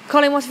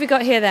 Colin, what have we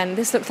got here then?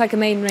 This looks like a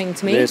main ring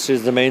to me. This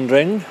is the main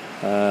ring.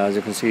 As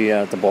you can see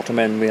at the bottom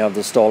end we have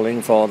the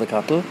stalling for the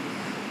cattle.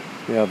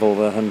 We have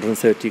over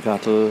 130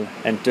 cattle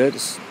entered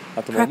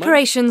at the moment.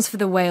 Preparations for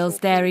the Wales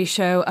Dairy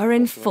Show are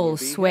in full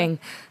swing.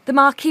 The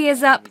marquee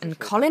is up and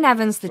Colin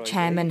Evans, the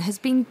chairman, has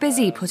been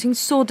busy putting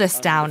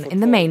sawdust down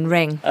in the main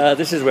ring.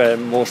 This is where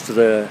most of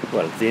the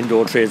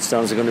indoor trade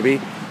stands are going to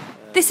be.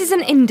 This is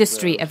an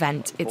industry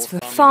event. It's for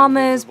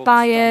farmers,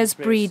 buyers,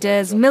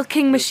 breeders,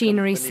 milking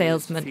machinery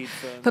salesmen.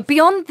 But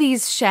beyond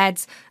these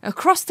sheds,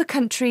 across the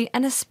country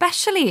and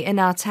especially in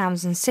our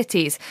towns and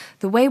cities,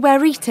 the way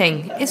we're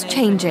eating is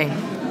changing.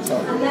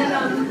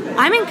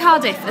 I'm in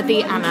Cardiff at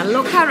the Anna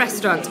Loca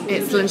restaurant.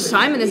 It's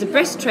lunchtime and there's a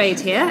brisk trade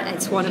here.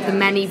 It's one of the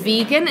many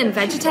vegan and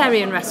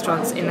vegetarian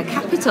restaurants in the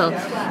capital.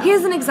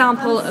 Here's an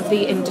example of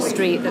the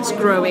industry that's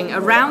growing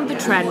around the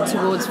trend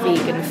towards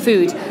vegan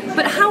food.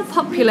 But how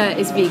popular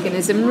is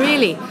veganism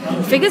really?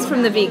 Figures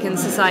from the Vegan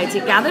Society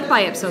gathered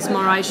by Ipsos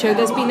Mori show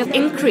there's been an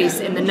increase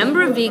in the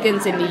number of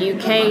vegans in the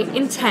UK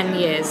in 10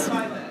 years.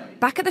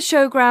 Back at the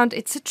showground,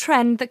 it's a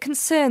trend that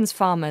concerns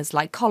farmers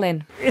like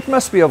Colin. It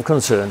must be of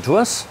concern to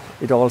us.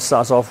 It all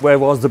starts off, where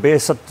was the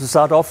base to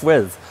start off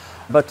with?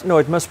 But no,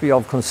 it must be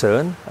of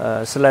concern.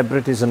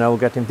 Celebrities are now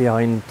getting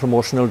behind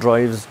promotional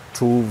drives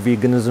to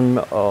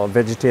veganism or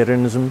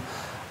vegetarianism,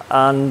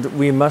 and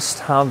we must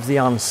have the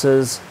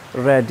answers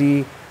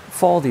ready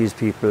for these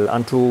people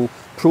and to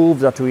prove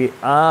that we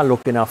are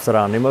looking after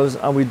animals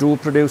and we do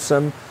produce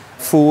some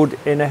food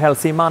in a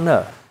healthy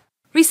manner.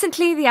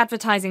 Recently, the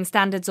Advertising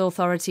Standards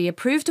Authority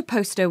approved a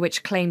poster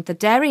which claimed the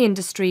dairy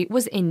industry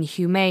was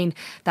inhumane.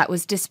 That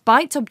was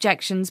despite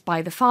objections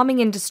by the farming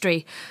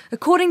industry.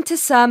 According to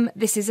some,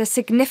 this is a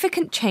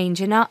significant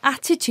change in our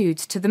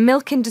attitudes to the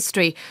milk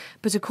industry.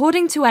 But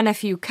according to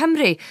NFU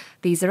Cymru,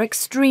 these are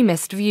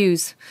extremist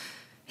views.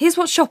 Here's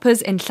what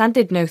shoppers in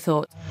Llandudno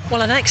thought.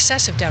 Well, an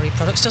excess of dairy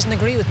products doesn't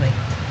agree with me,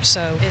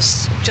 so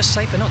it's just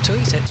safer not to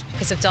eat it.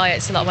 Because of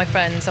diets, a lot of my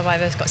friends have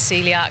either got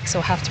celiacs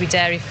or have to be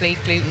dairy-free,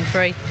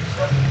 gluten-free.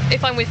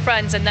 If I'm with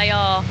friends and they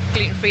are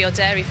gluten-free or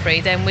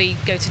dairy-free, then we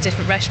go to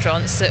different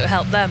restaurants that will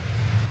help them.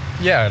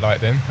 Yeah, I like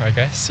them, I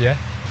guess, yeah.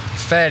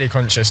 Fairly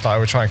conscious, I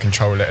will try and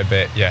control it a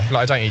bit, yeah.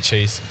 I don't eat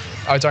cheese.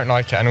 I don't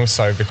like it, and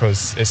also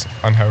because it's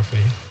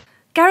unhealthy.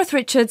 Gareth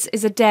Richards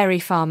is a dairy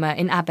farmer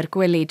in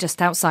Abergwili,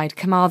 just outside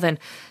Carmarthen.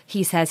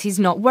 He says he's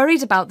not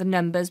worried about the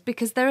numbers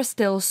because there are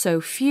still so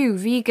few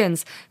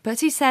vegans, but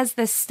he says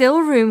there's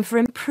still room for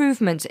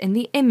improvement in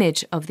the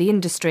image of the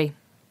industry.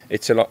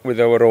 It's a lot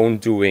with our own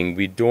doing.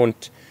 We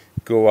don't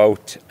go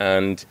out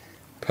and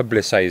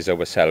publicise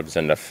ourselves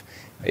enough.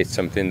 It's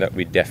something that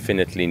we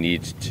definitely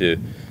need to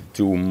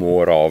do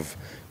more of,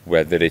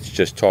 whether it's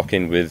just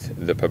talking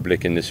with the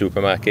public in the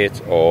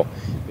supermarket or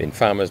in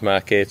farmers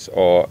markets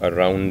or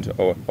around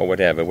or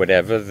whatever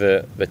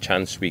the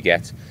chance we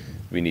get,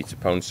 we need to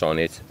pounce on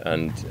it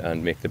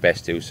and make the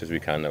best use as we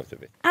can out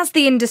of it. As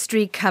the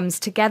industry comes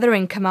together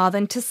in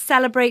Carmarthen to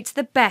celebrate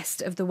the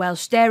best of the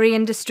Welsh dairy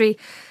industry,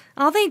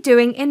 are they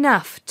doing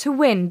enough to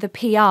win the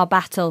PR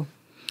battle?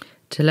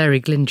 Larry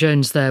Glyn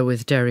Jones there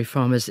with dairy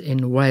farmers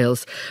in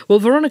Wales. Well,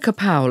 Veronica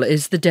Powell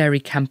is the dairy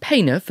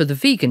campaigner for the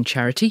vegan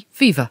charity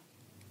Viva.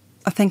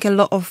 I think a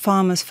lot of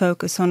farmers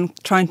focus on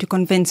trying to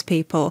convince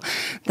people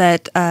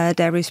that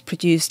dairy is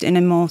produced in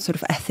a more sort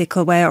of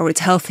ethical way, or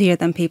it's healthier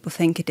than people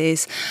think it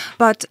is.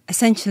 But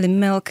essentially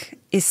milk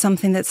is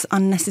something that's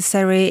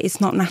unnecessary. It's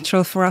not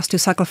natural for us to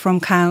suckle from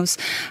cows,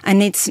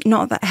 and it's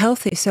not that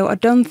healthy. So I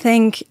don't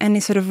think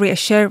any sort of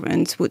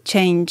reassurance would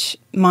change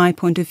my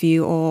point of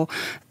view or,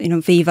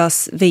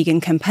 Viva's vegan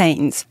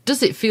campaigns.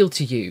 Does it feel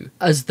to you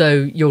as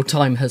though your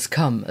time has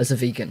come as a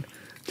vegan?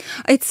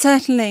 It's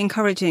certainly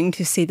encouraging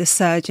to see the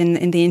surge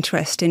in the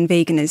interest in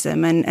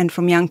veganism and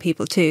from young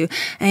people too.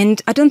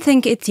 And I don't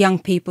think it's young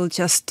people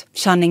just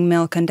shunning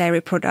milk and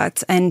dairy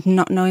products and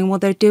not knowing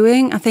what they're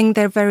doing. I think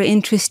they're very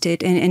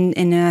interested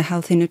in a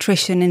healthy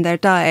nutrition in their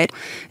diet.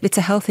 It's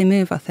a healthy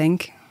move, I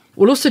think.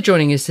 Well, also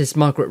joining us is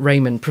Margaret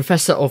Raymond,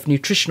 Professor of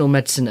Nutritional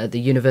Medicine at the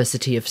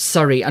University of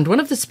Surrey and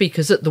one of the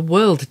speakers at the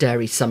World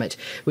Dairy Summit,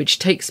 which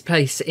takes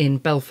place in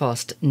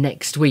Belfast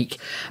next week.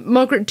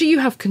 Margaret, do you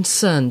have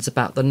concerns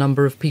about the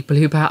number of people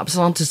who perhaps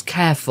aren't as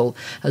careful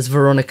as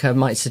Veronica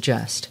might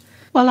suggest?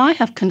 Well, I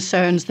have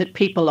concerns that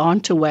people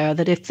aren't aware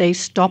that if they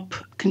stop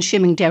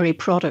consuming dairy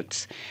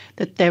products,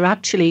 that they're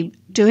actually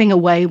doing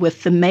away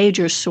with the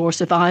major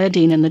source of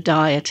iodine in the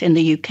diet, in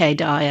the UK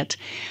diet.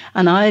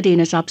 And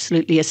iodine is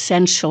absolutely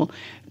essential.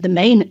 The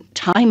main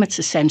time it's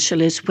essential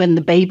is when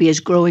the baby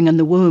is growing in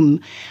the womb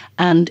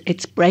and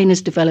its brain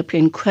is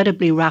developing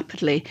incredibly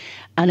rapidly.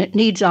 And it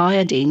needs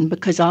iodine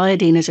because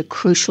iodine is a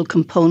crucial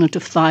component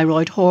of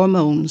thyroid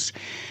hormones.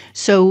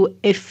 So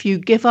if you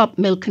give up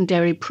milk and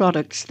dairy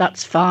products,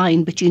 that's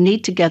fine, but you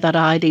need to get that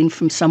iodine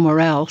from somewhere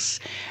else.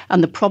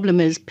 And the problem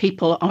is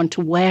people aren't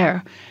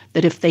aware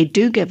that if they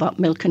do give up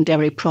milk and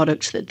dairy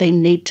products, that they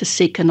need to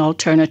seek an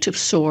alternative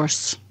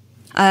source.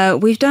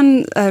 We've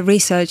done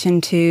research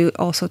into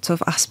all sorts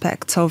of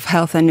aspects of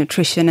health and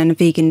nutrition and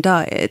vegan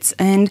diets,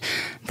 and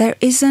there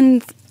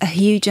isn't a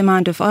huge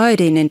amount of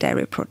iodine in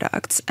dairy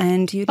products.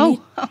 And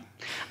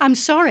I'm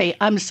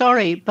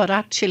sorry, but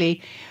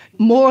actually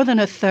more than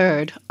a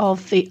third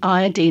of the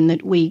iodine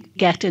that we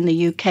get in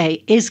the UK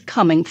is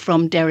coming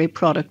from dairy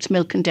products,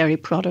 milk and dairy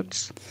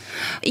products.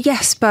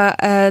 Yes, but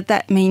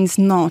that means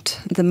not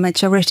the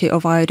majority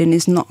of iodine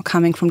is not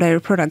coming from dairy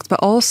products, but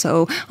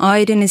also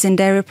iodine is in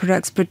dairy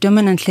products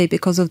predominantly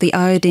because of the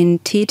iodine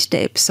teat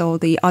dips or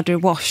the other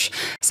wash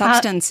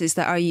substances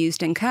that are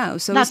used in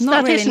cows. So it's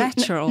not really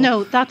natural.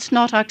 No, that's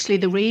not actually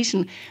the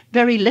reason.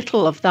 Very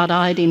little of that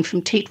iodine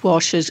from teat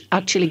washes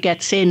actually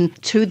gets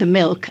into the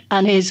milk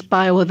and is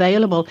bioavailable.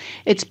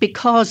 It's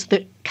because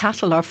the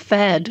cattle are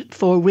fed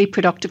for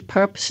reproductive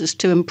purposes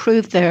to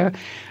improve their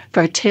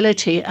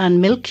fertility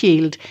and milk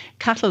yield.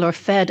 Cattle are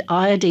fed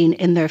iodine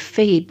in their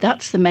feed.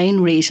 That's the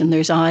main reason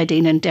there's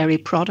iodine in dairy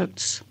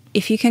products.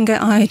 If you can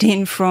get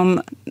iodine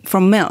from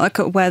milk,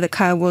 where the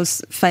cow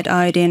was fed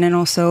iodine and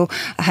also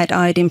had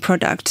iodine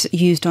product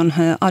used on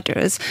her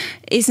udders,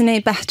 isn't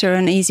it better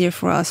and easier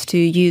for us to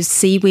use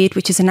seaweed,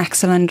 which is an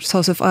excellent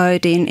source of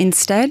iodine,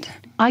 instead?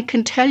 I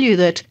can tell you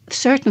that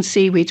certain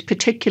seaweeds,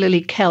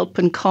 particularly kelp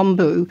and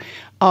kombu,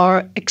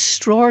 are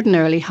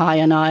extraordinarily high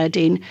in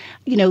iodine.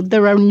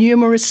 There are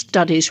numerous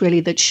studies really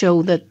that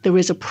show that there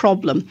is a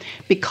problem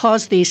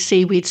because these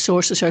seaweed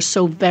sources are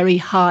so very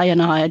high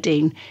in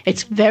iodine.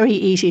 It's very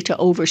easy to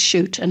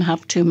overshoot and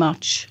have too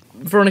much.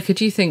 Veronica,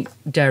 do you think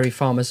dairy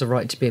farmers are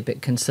right to be a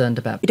bit concerned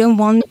about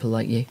people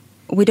like you?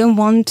 We don't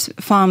want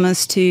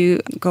farmers to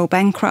go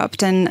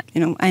bankrupt and,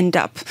 end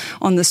up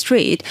on the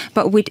street,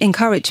 but we'd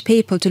encourage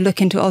people to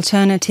look into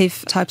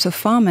alternative types of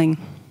farming.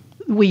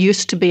 We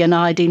used to be an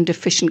iodine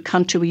deficient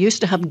country. We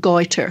used to have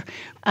goiter.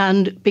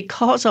 And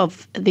because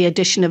of the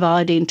addition of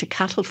iodine to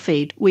cattle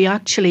feed, we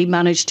actually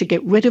managed to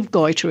get rid of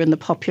goiter in the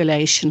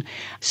population.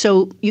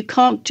 So you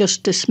can't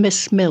just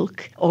dismiss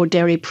milk or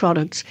dairy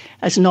products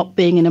as not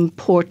being an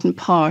important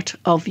part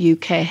of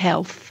UK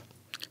health.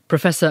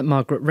 Professor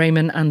Margaret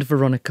Raymond and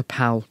Veronica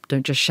Powell.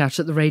 Don't just shout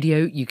at the radio,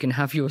 you can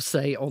have your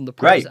say on the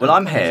programme. Great, well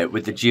I'm here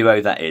with the duo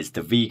that is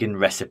the Vegan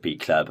Recipe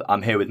Club.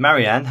 I'm here with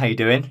Marianne, how you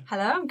doing?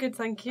 Hello, I'm good,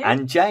 thank you.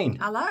 And Jane.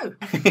 Hello.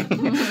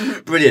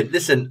 Brilliant.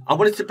 Listen, I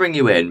wanted to bring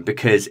you in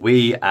because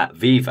we at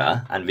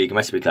Viva and Vegan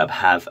Recipe Club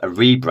have a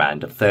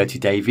rebrand of 30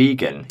 Day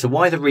Vegan. So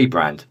why the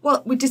rebrand?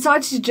 Well, we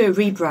decided to do a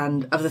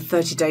rebrand of the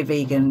 30 Day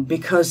Vegan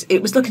because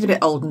it was looking a bit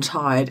old and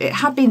tired. It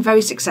had been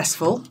very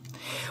successful.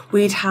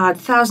 We'd had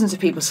thousands of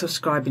people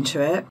subscribing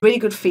to it, really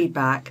good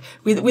feedback.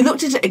 We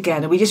looked at it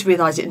again and we just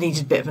realised it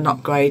needed a bit of an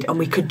upgrade and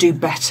we could do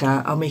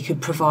better and we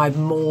could provide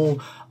more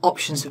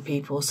options for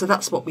people. So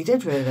that's what we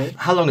did, really.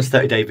 How long has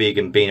 30 Day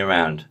Vegan been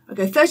around?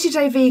 Okay, 30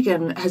 Day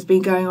Vegan has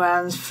been going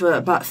around for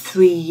about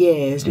 3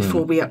 years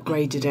before we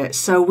upgraded it.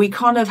 So we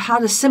kind of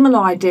had a similar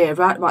idea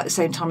right about the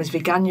same time as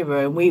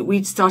Veganuary.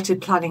 We'd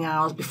started planning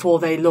ours before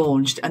they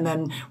launched, and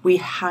then we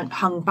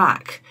hung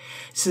back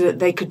so that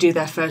they could do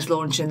their first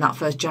launch in that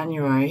first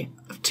January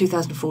of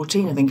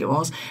 2014, I think it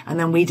was. And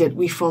then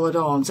we followed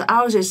on. So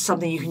ours is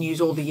something you can use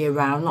all the year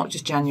round, not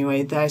just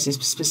January. Theirs is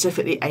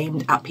specifically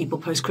aimed at people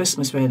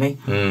post-Christmas, really.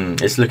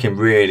 It's looking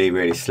really,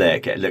 really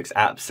slick. It looks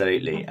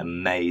absolutely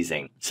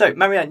amazing. So,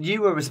 Marianne,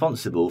 you were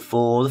responsible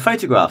for the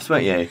photographs,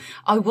 weren't you?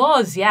 I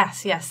was,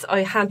 yes.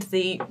 I had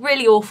the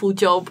really awful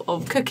job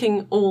of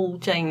cooking all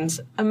Jane's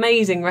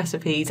amazing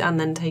recipes and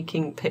then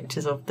taking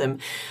pictures of them.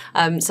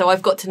 So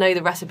I've got to know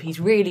the recipes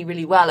really,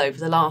 really well over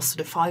the last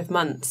sort of 5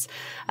 months.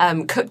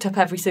 Cooked up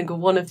every single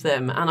one of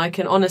them, and I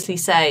can honestly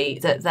say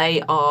that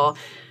they are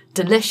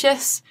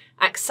delicious,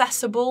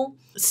 accessible,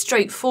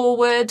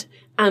 straightforward,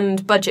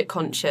 and budget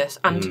conscious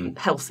and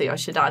healthy, I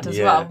should add as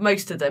well,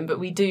 most of them, but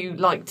we do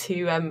like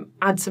to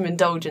add some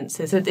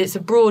indulgences. It's a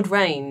broad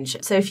range.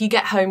 So if you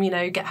get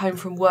home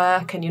from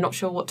work and you're not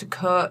sure what to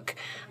cook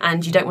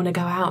and you don't want to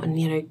go out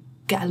and,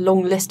 get a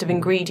long list of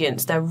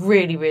ingredients, they're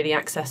really, really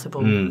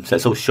accessible. So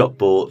it's all shop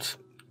bought,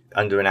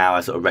 under an hour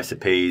sort of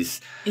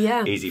recipes,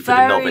 easy for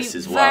the novice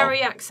as well.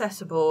 Very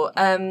accessible.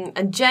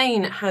 And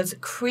Jane has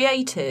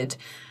created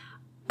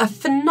a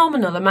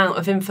phenomenal amount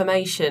of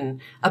information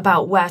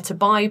about where to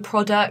buy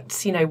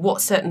products,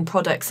 what certain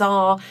products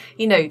are,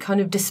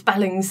 kind of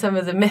dispelling some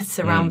of the myths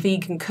around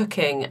vegan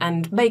cooking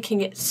and making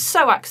it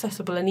so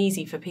accessible and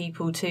easy for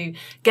people to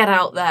get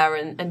out there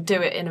and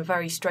do it in a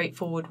very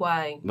straightforward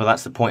way. Well,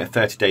 that's the point of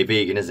 30 Day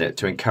Vegan, isn't it?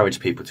 To encourage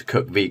people to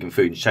cook vegan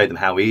food and show them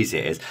how easy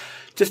it is.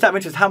 Just out of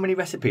interest, how many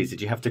recipes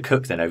did you have to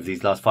cook then over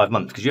these last 5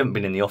 months? Because you haven't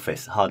been in the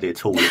office hardly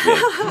at all,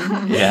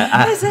 have you?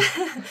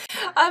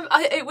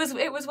 It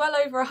was well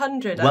over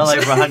 100. Well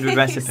over 100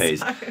 recipes.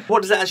 So.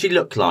 What does it actually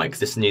look like,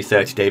 this new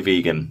 30 Day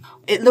Vegan?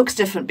 It looks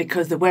different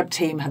because the web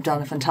team have done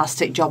a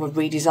fantastic job of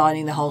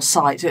redesigning the whole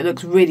site. So it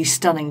looks really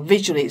stunning.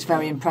 Visually, it's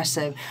very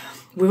impressive.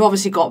 We've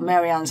obviously got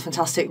Marianne's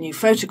fantastic new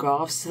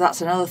photographs, so that's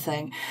another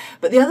thing.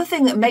 But the other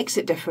thing that makes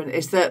it different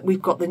is that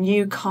we've got the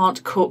new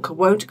can't cook,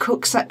 won't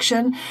cook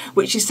section,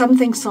 which is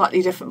something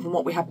slightly different from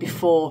what we had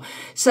before.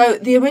 So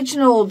the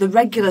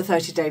regular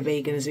 30 Day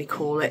Vegan, as we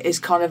call it, is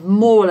kind of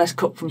more or less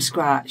cooked from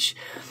scratch.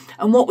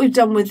 And what we've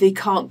done with the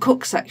can't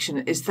cook section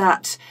is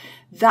that's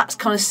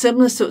kind of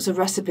similar sorts of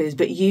recipes,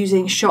 but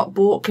using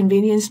shop-bought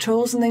convenience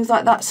tools and things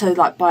like that. So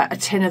like buy a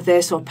tin of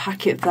this or a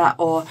packet of that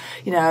or,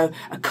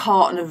 a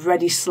carton of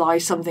ready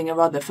sliced something or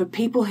other for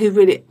people who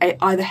really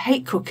either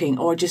hate cooking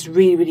or are just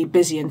really, really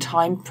busy and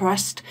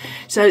time-pressed.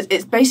 So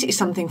it's basically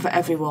something for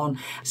everyone.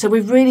 So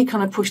we've really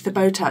kind of pushed the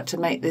boat out to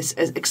make this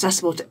as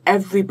accessible to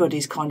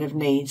everybody's kind of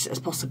needs as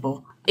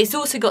possible. It's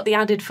also got the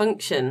added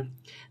function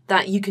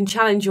that you can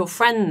challenge your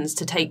friends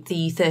to take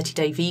the 30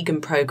 Day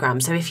Vegan programme.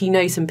 So if you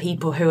know some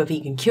people who are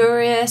vegan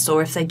curious,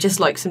 or if they just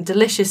like some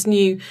delicious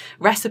new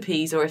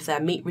recipes, or if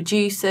they're meat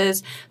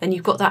reducers, then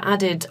you've got that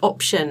added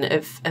option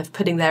of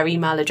putting their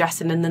email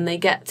address in and then they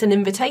get an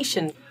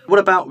invitation. What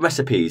about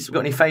recipes?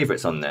 Got any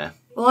favourites on there?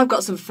 Well, I've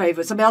got some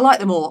favourites. I mean, I like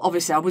them all.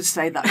 Obviously, I would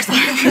say that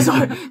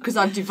because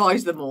I've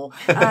devised them all.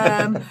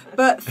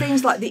 But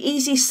things like the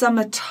easy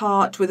summer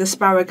tart with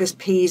asparagus,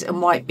 peas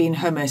and white bean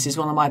hummus is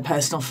one of my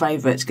personal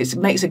favourites because it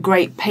makes a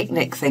great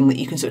picnic thing that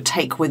you can sort of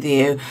take with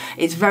you.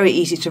 It's very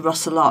easy to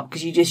rustle up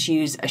because you just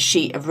use a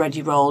sheet of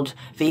ready rolled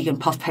vegan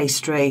puff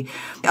pastry.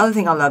 The other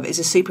thing I love is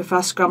a super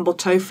fast scrambled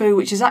tofu,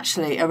 which is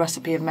actually a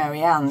recipe of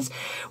Marianne's,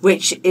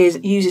 which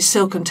uses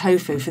silken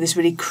tofu for this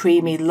really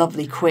creamy,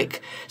 lovely,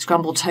 quick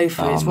scrambled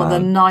tofu. It's one of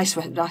the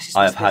nicest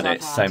I have had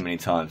it so many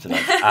times and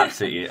I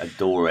absolutely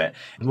adore it.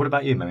 And what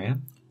about you,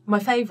 Marianne? My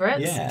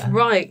favourites? Yeah.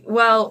 Right,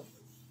 well,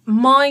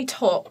 my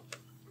top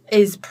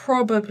is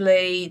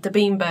probably the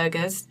bean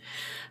burgers.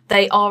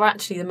 They are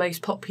actually the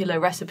most popular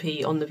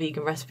recipe on the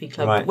Vegan Recipe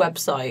Club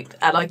website,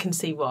 and I can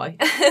see why.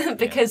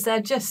 Because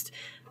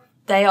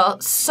they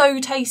are so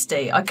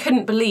tasty. I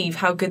couldn't believe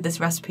how good this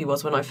recipe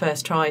was when I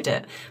first tried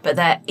it. But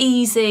they're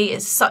easy,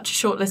 it's such a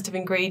short list of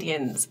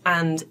ingredients,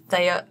 and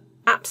they are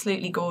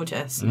absolutely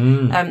gorgeous.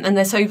 And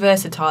they're so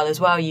versatile as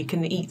well. You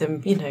can eat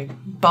them,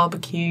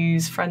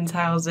 barbecues, friends'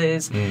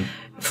 houses,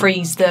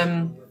 freeze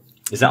them.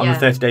 Is that on the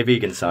 30 Day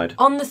Vegan side?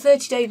 On the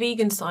 30 Day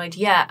Vegan side,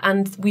 yeah.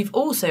 And we've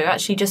also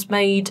actually just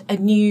made a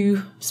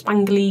new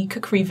spangly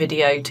cookery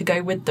video to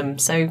go with them.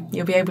 So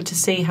you'll be able to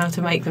see how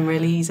to make them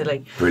really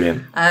easily.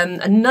 Brilliant.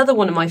 Another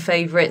one of my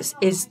favourites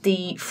is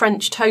the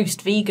French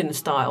toast vegan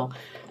style.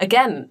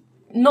 Again,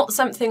 not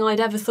something I'd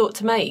ever thought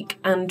to make,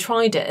 and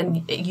tried it,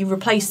 and you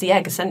replace the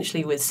egg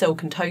essentially with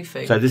silken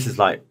tofu. So this is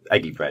like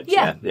eggy bread?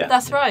 Yeah,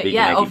 that's right.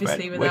 Vegan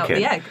obviously bread. Without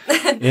Wicked. the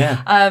egg.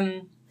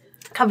 Yeah.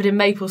 Covered in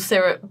maple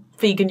syrup,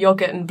 vegan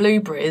yoghurt and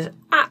blueberries.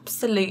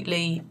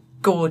 Absolutely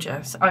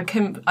gorgeous. I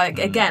couldn't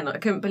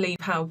believe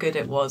how good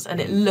it was, and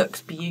it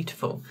looks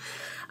beautiful.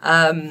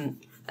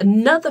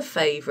 Another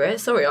favourite.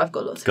 Sorry, I've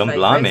got lots of favourites.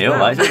 Blimey, all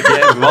right.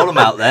 Yeah, roll them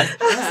out then.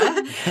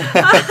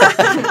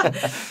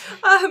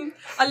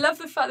 I love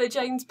the fact that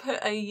Jane's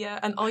put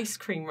an ice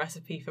cream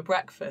recipe for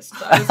breakfast.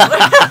 That was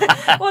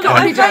one of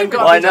my favourites.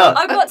 Why not?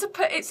 I've got to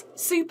put it's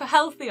super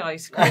healthy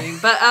ice cream,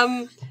 but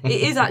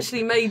it is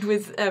actually made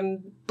with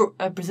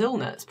Brazil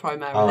nuts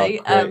primarily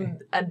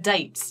and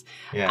dates.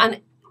 Yeah.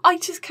 And I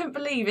just can't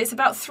believe it's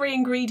about 3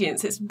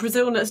 ingredients. It's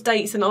Brazil nuts,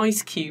 dates, and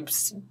ice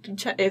cubes.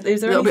 Is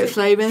there a little bit of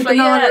flavouring,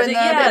 banana in there,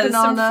 yeah, bit of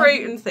banana. some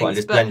fruit and things. Well,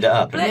 just blend it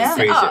up and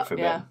freeze it for a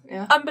bit.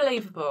 Yeah.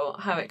 Unbelievable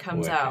how it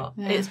comes out.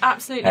 Yeah. It's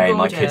absolutely Hey,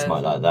 gorgeous. my kids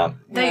might like that.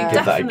 They Give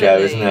definitely, that a go,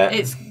 isn't it?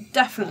 It's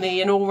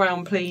definitely an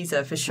all-round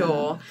pleaser for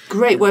sure.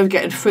 Great way of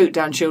getting fruit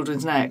down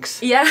children's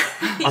necks. Yeah.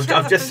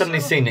 I've just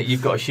suddenly seen that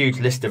you've got a huge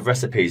list of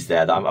recipes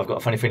there. That I've got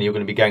a funny feeling you're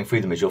going to be going through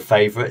them as your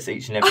favourites,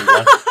 each and every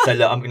one. So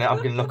look, I'm going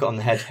to knock it on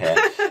the head here.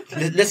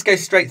 Let's go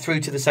straight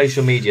through to the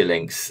social media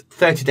links.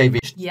 30 Day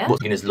Vegan. Yeah. What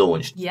Vegan has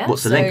launched. Yeah.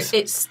 What's the links?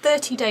 It's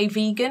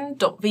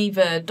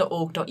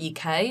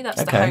 30dayvegan.viva.org.uk.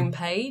 That's the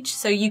homepage.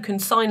 So you can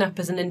sign up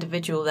as an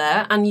individual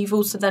there, and you've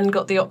also then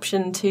got the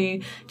option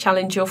to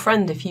challenge your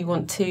friend if you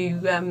want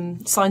to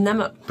sign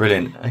them up.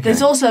 Brilliant. Okay.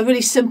 There's also a really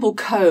simple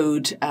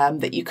code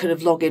that you kind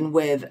of log in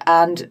with,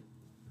 and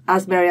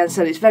as Marianne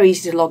said, it's very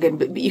easy to log in,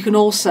 but you can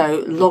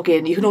also log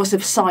in. You can also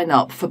sign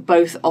up for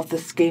both of the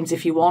schemes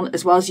if you want,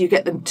 as well as you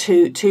get them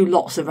two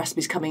lots of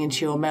recipes coming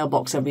into your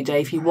mailbox every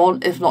day if you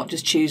want. If not,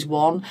 just choose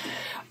one.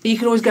 You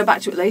can always go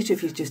back to it later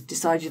if you just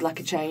decide you'd like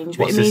a change.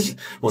 But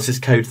What's this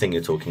code thing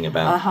you're talking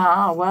about?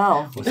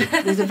 Well,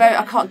 there's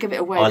I can't give it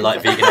away. I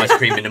like vegan ice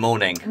cream in the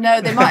morning.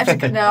 No, they might have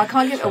to. No, I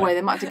can't give it away.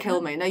 They might have to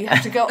kill me. No, you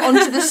have to go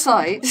onto the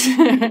site,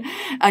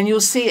 and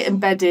you'll see it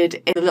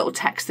embedded in the little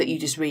text that you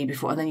just read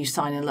before, and then you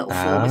sign in a little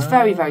form. It's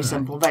very, very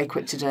simple, very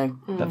quick to do,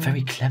 but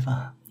very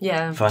clever.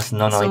 Yeah, for us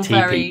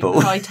non-IT people.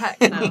 High tech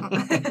now.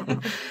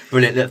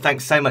 Brilliant. Look,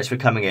 thanks so much for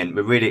coming in.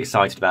 We're really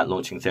excited about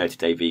launching 30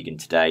 Day Vegan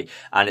today,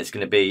 and it's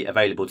going to be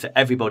available to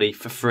everybody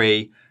for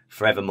free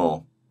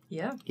forevermore.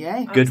 Yeah.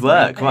 Good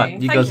work. Right,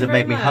 you Thank guys you have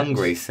made me very much.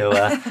 hungry, so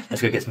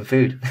let's go get some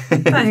food.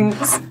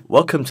 Thanks.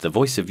 Welcome to the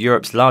voice of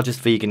Europe's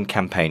largest vegan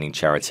campaigning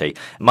charity.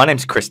 My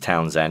name's Kris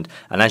Townsend,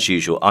 and as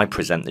usual, I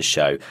present the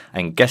show.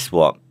 And guess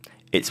what?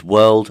 It's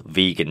World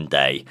Vegan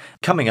Day.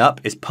 Coming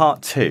up is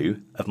part 2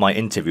 of my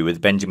interview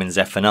with Benjamin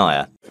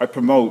Zephaniah. I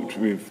promote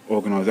with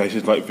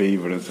organisations like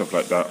Viva and stuff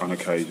like that on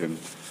occasion.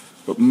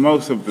 But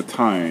most of the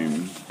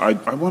time, I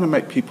want to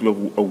make people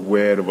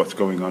aware of what's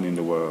going on in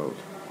the world.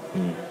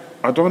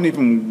 I don't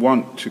even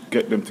want to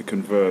get them to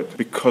convert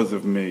because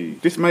of me.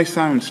 This may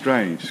sound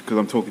strange because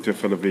I'm talking to a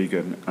fellow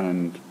vegan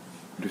and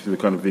this is a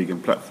kind of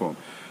vegan platform.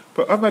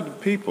 But I've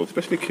had people,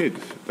 especially kids,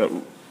 that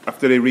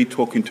after they read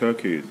Talking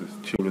Turkeys, this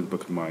children's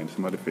book of mine,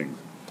 some other things,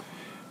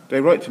 they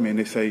write to me and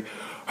they say,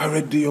 I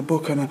read your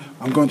book and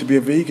I'm going to be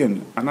a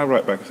vegan. And I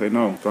write back and say,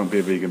 no, don't be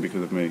a vegan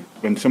because of me.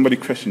 When somebody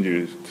questions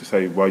you to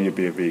say why you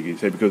be a vegan, you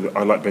say, because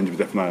I like Benjamin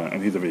Zephaniah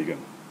and he's a vegan.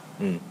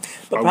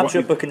 But perhaps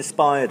your book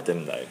inspired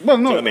them, though. Well, no. Do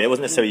you know what I mean? It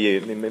wasn't necessarily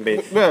you. I mean,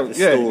 maybe well, the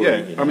story, yeah.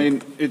 You know? I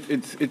mean,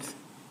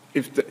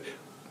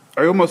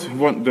 I almost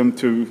want them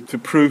to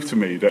prove to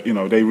me that, you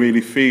know, they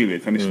really feel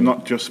it, and it's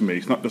not just me,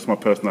 it's not just my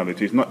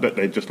personality, it's not that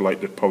they just like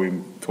the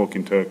poem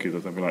Talking Turkeys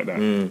or something like that.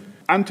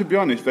 And to be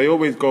honest, they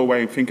always go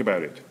away and think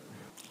about it.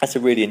 That's a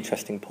really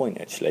interesting point,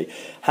 actually.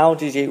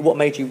 What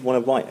made you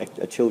want to write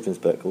a children's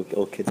book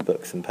or kids'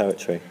 books and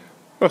poetry?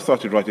 I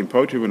started writing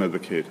poetry when I was a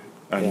kid.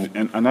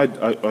 And I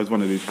was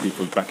one of these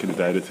people back in the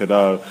day that said,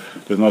 oh,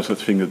 there's no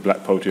such thing as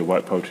black poetry or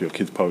white poetry or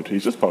kids' poetry,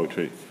 it's just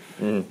poetry.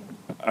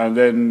 And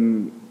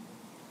then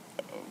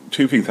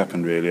 2 things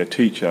happened, really. A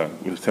teacher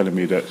was telling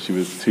me that she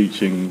was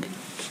teaching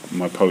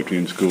my poetry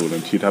in school,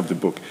 and she'd have the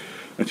book,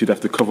 and she'd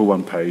have to cover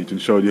one page and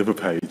show the other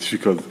page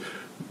because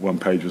one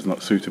page was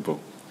not suitable.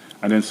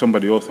 And then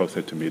somebody also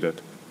said to me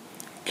that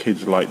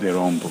kids like their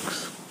own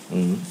books.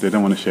 They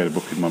don't want to share the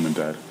book with mum and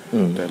dad.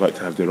 They like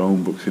to have their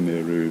own books in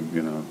their room,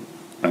 you know.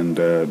 And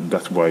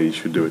that's why you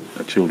should do it,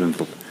 a children's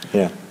book.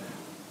 Yeah.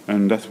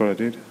 And that's what I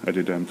did. I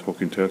did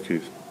Talking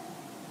Turkeys.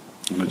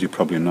 And as you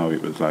probably know,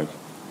 it was like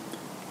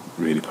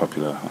really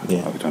popular.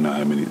 Yeah. I don't know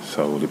how many it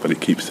sold, but it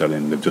keeps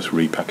selling. They've just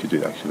repackaged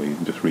it, actually,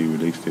 and just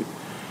re-released it.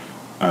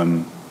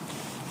 And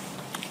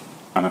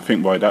I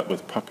think why that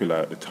was popular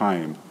at the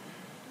time,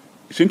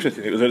 it's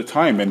interesting, it was at a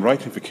time when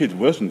writing for kids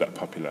wasn't that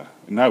popular.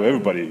 Now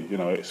everybody, you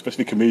know,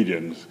 especially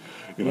comedians,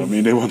 you know what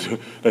I mean,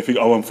 they think,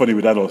 oh, I'm funny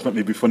with adults, let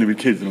me be funny with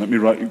kids and let me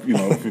write, you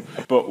know.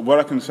 But what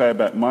I can say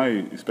about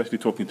especially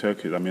Talking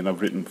Turkeys, I mean, I've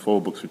written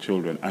 4 books for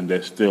children and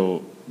they're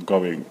still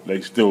going.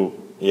 They still,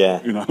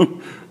 you know,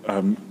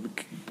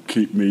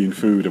 keep me in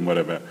food and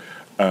whatever,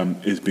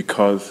 is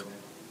because,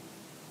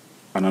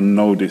 and I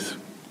know this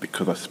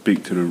because I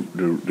speak to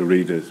the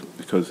readers,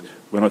 because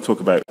when I talk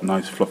about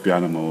nice fluffy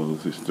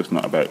animals, it's just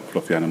not about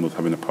fluffy animals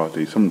having a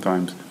party.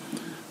 Sometimes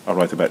I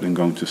write about them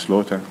going to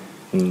slaughter.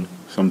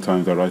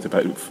 Sometimes I write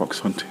about fox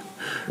hunting,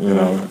 you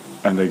know,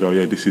 and they go,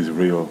 yeah, this is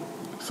real.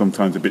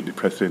 Sometimes a bit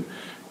depressing.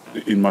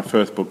 In my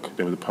first book,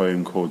 there was a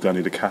poem called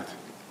Danny the Cat.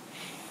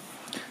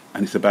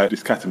 And it's about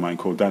this cat of mine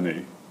called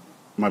Danny.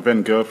 My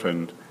then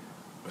girlfriend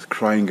was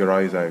crying her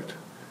eyes out.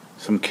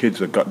 Some kids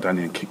had got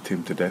Danny and kicked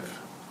him to death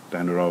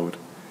down the road.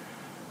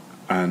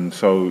 And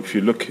so if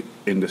you look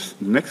in the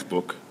next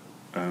book,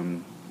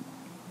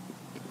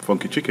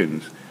 Funky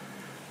Chickens,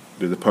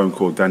 there's a poem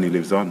called Danny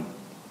Lives On,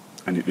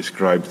 and it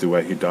describes the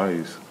way he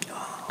dies.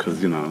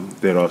 Because, you know,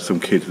 there are some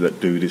kids that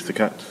do this to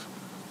cats.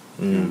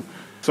 Mm.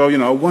 So, you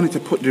know, I wanted to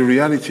put the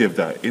reality of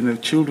that in a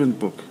children's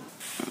book.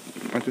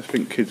 I just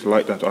think kids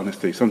like that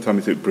honesty.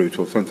 Sometimes it's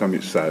brutal, sometimes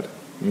it's sad,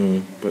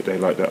 but they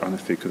like that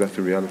honesty because that's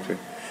the reality.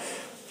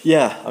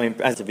 Yeah, I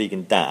mean, as a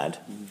vegan dad,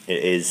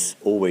 it is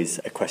always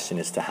a question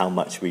as to how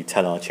much we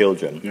tell our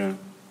children. Yeah.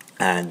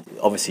 And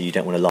obviously you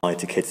don't want to lie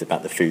to kids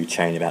about the food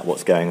chain, about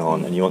what's going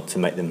on, and you want to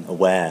make them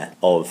aware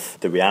of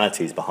the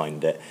realities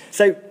behind it.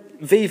 So,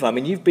 Viva, I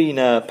mean, you've been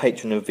a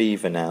patron of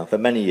Viva now for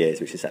many years,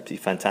 which is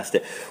absolutely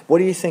fantastic. What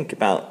do you think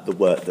about the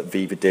work that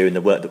Viva do and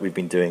the work that we've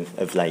been doing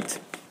of late?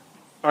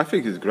 I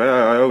think it's great.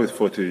 I always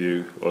thought of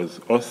you as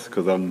us,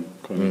 because I'm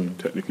kind of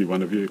technically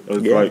one of you,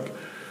 as like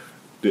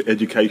the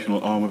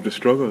educational arm of the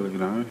struggle, you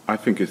know. I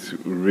think it's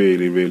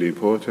really, really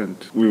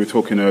important. We were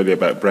talking earlier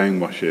about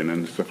brainwashing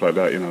and stuff like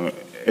that, you know.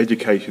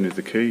 Education is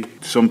the key.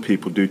 Some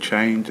people do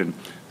change, and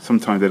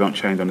sometimes they don't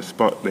change on the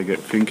spot. They get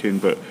thinking,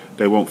 but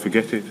they won't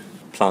forget it.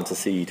 Plant a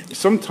seed.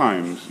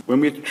 Sometimes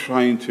when we're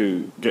trying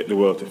to get the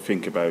world to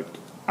think about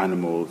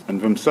animals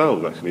and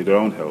themselves, actually, their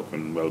own health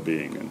and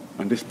well-being,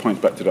 and this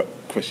points back to that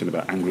question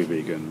about angry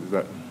vegans,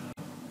 that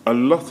a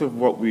lot of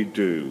what we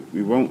do,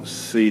 we won't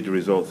see the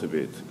results of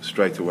it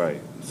straight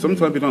away.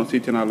 Sometimes we don't see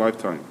it in our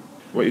lifetime.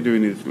 What you're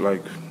doing is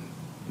like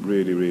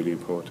really, really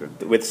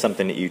important. With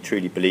something that you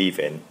truly believe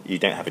in, you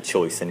don't have a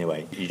choice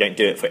anyway. You don't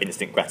do it for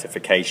instant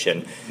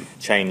gratification.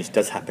 Change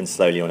does happen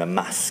slowly on a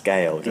mass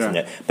scale, doesn't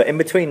it? But in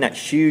between that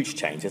huge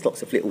change, there's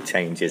lots of little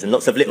changes and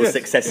lots of little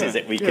successes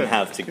that we can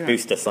have to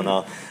boost us on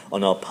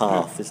our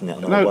path, isn't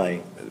it, on our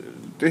way?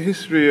 The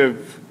history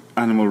of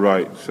animal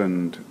rights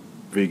and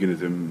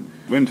veganism,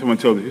 when someone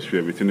tells the history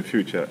of it in the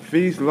future,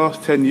 these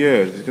last 10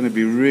 years is going to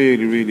be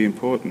really, really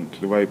important,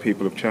 the way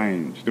people have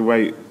changed, the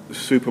way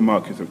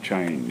supermarkets have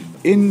changed.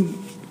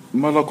 In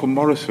my local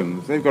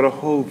Morrison's, they've got a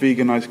whole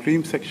vegan ice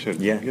cream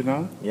section, you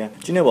know? Yeah.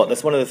 Do you know what?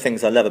 That's one of the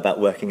things I love about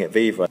working at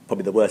Viva.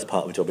 Probably the worst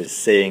part of the job is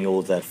seeing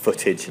all the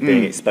footage and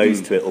being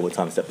exposed to it all the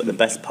time and stuff. But the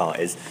best part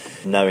is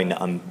knowing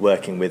that I'm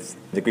working with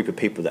the group of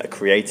people that are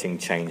creating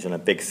change on a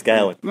big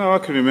scale. No, I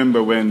can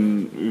remember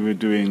when we were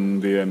doing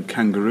the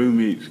kangaroo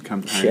meat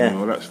campaign and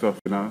all that stuff,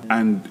 you know,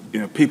 and, you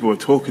know, people were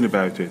talking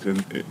about it and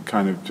it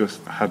kind of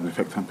just had an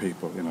effect on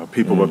people, you know.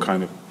 People were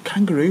kind of,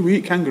 kangaroo, we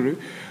eat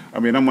kangaroo. I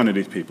mean, I'm one of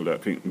these people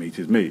that think meat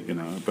is meat, you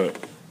know, but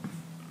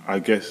I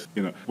guess,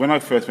 you know, when I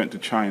first went to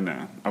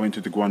China, I went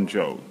to the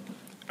Guangzhou,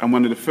 and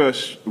one of the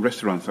first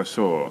restaurants I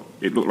saw,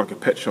 it looked like a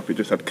pet shop, it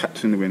just had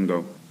cats in the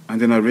window. And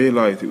then I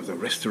realised it was a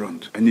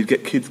restaurant, and you'd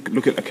get kids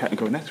look at the cat and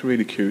go, that's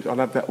really cute, I'll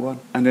have that one.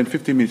 And then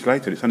 15 minutes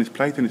later, it's on his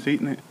plate and it's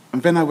eating it.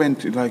 And then I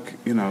went, like,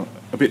 you know,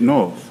 a bit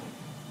north,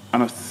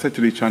 and I said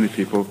to these Chinese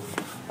people,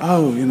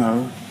 oh, you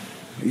know,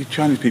 you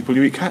Chinese people,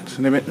 you eat cats?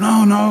 And they went,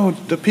 no,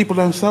 the people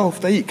themselves,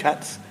 they eat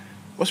cats.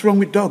 What's wrong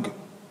with dog?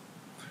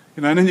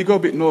 You know, and then you go a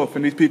bit north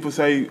and these people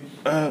say,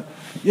 yeah,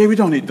 we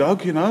don't eat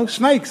dog, you know.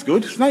 Snake's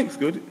good.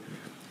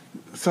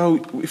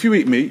 So if you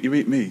eat meat, you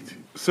eat meat.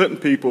 Certain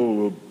people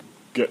will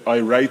get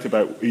irate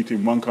about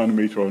eating one kind of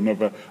meat or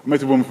another. I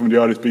met a woman from the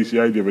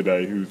RSPCA the other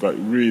day who was like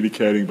really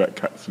caring about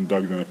cats and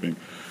dogs and everything.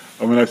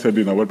 And when I said,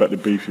 you know, what about the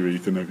beef you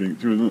eat and everything,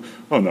 she was,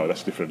 oh no,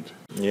 that's different.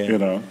 Yeah. You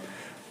know.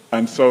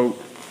 And so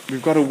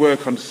we've got to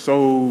work on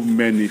so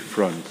many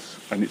fronts,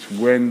 and it's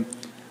when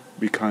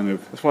we kind of,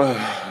 that's why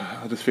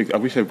I just think, I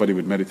wish everybody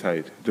would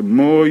meditate. The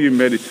more you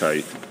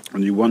meditate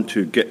and you want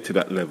to get to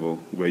that level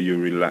where you're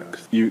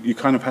relaxed, you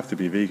kind of have to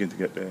be vegan to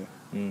get there.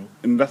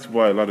 And that's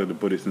why a lot of the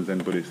Buddhists and Zen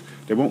Buddhists,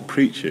 they won't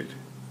preach it.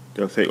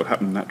 They'll say it will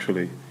happen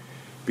naturally.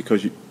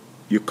 Because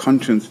your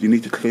conscience, you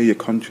need to clear your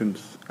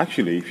conscience.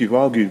 Actually, if you've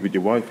argued with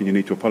your wife and you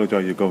need to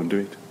apologise, you go and do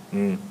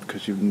it.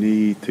 Because you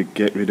need to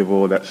get rid of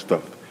all that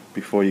stuff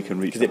before you can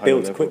reach the higher level.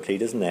 Because it builds quickly,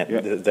 doesn't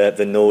it?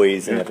 The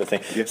noise and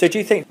everything. So do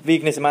you think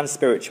veganism and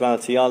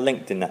spirituality are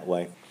linked in that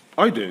way?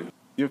 I do.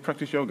 You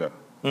practice yoga.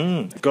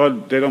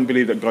 God, they don't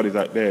believe that God is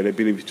out there. They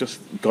believe it's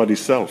just God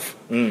Himself.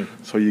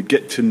 So you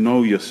get to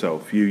know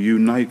yourself. You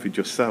unite with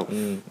yourself.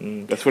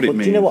 That's what it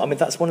means. Do you know what? I mean,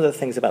 that's one of the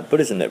things about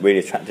Buddhism that really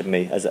attracted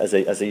me as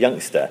a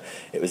youngster.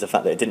 It was the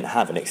fact that it didn't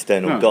have an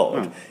external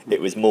God.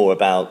 It was more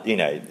about, you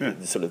know,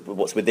 sort of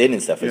what's within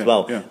and stuff as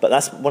well. But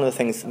that's one of the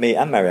things me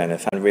and Mariana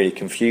found really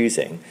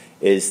confusing,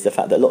 is the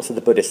fact that lots of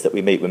the Buddhists that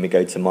we meet when we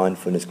go to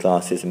mindfulness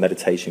classes and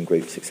meditation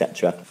groups,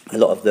 etc., a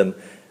lot of them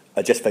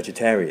are just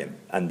vegetarian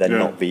and they're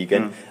not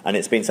vegan, and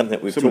it's been something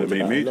that we've talked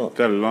about a lot.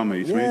 Dalai Lama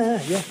eats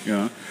meat.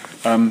 You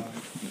know?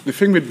 The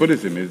thing with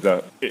Buddhism is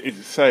that it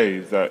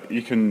says that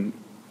you can,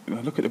 you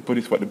know, look at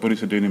what the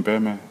Buddhists are doing in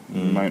Burma,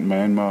 in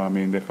Myanmar. I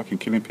mean, they're fucking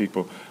killing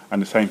people,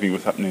 and the same thing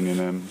was happening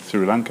in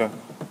Sri Lanka.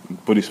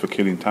 Buddhists for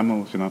killing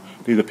Tamils, you know.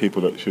 These are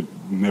people that should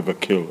never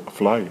kill a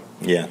fly.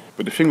 Yeah.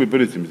 But the thing with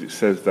Buddhism is it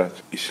says that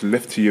it's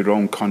left to your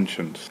own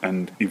conscience,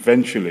 and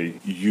eventually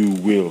you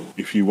will,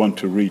 if you want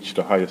to reach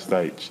the higher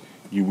stage,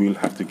 you will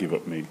have to give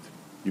up meat.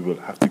 You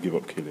will have to give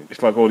up killing.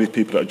 It's like all these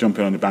people that are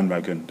jumping on the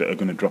bandwagon that are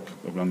going to drop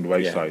along the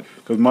wayside.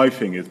 Because my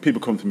thing is, people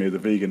come to me as a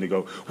vegan, they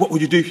go, what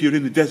would you do if you were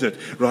in the desert,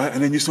 right?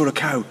 And then you saw a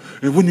cow,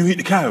 and wouldn't you eat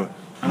the cow?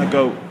 And I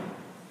go,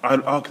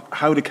 I'll ask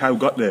how the cow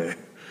got there.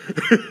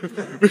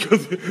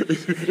 Because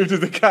if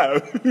there's a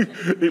cow,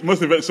 it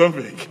must have ate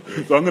something.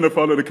 So I'm going to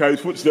follow the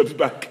cow's footsteps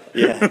back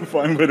and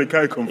find where the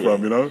cow come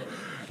from, you know?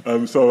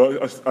 So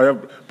I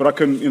have, but I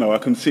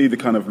can see the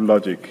kind of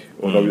logic,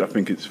 although I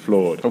think it's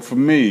flawed. So for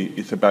me,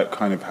 it's about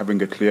kind of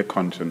having a clear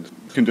conscience.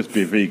 You can just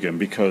be a vegan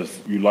because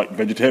you like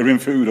vegetarian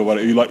food or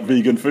whatever, you like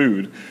vegan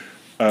food.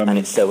 And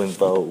it's so in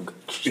vogue.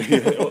 You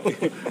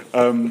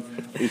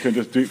can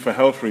just do it for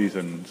health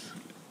reasons.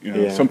 You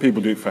know, some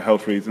people do it for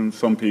health reasons,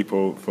 some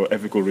people for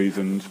ethical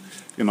reasons.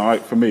 You know,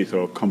 for me, it's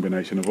a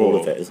combination of all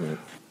of it, isn't it?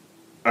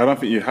 I don't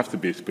think you have to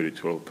be a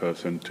spiritual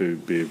person to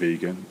be a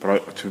vegan,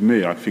 but to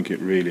me, I think it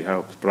really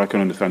helps. But I can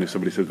understand if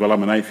somebody says, well,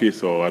 I'm an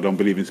atheist, or I don't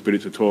believe in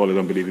spirits at all, I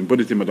don't believe in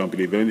Buddhism, I don't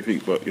believe in anything,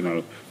 but, you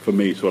know, for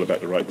me, it's all about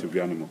the rights of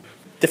the animal.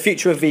 The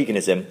future of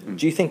veganism,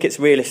 do you think it's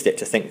realistic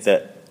to think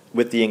that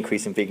with the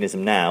increase in veganism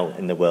now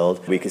in the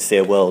world, we could see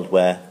a world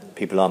where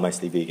people are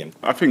mostly vegan?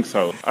 I think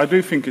so. I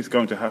do think it's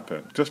going to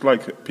happen. Just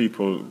like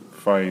people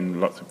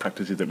find lots of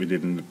practices that we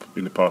did in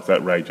the past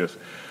outrageous,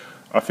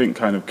 I think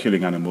kind of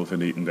killing animals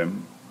and eating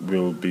them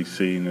will be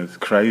seen as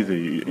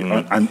crazy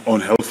and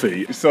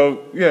unhealthy. So,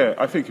 yeah,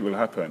 I think it will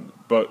happen.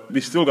 But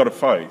we've still got to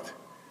fight.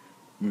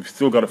 We've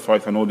still got to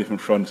fight on all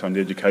different fronts, on the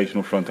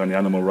educational front, on the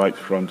animal rights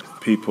front.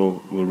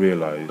 People will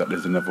realise that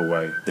there's another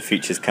way. The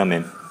future's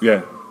coming.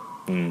 Yeah.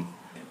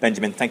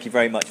 Benjamin, thank you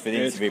very much for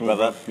the interview,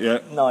 brother.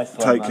 Yeah. Nice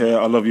one, Take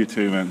care. I love you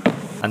too, man.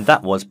 And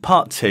that was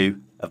part 2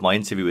 of my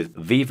interview with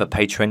Viva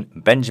patron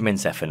Benjamin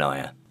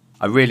Zephaniah.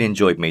 I really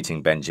enjoyed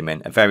meeting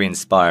Benjamin, a very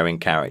inspiring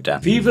character.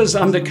 Viva's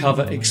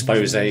undercover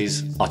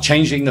exposés are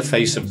changing the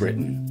face of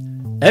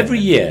Britain. Every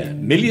year,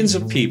 millions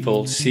of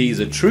people see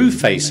the true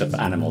face of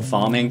animal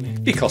farming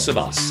because of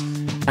us,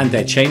 and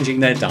they're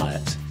changing their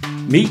diet.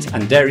 Meat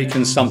and dairy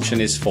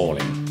consumption is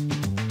falling.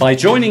 By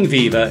joining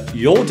Viva,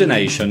 your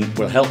donation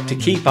will help to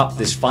keep up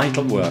this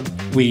vital work.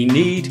 We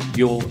need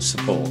your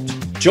support.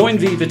 Join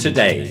Viva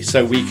today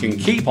so we can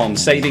keep on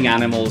saving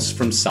animals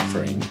from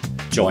suffering.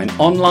 Join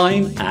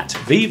online at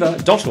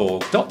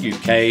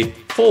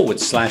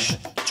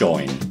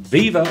viva.org.uk/join.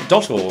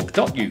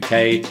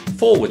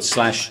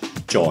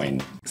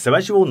 viva.org.uk/join. So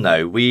as you all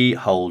know, we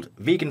hold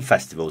vegan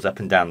festivals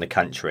up and down the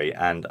country,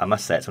 and I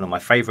must say it's one of my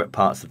favourite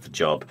parts of the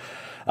job.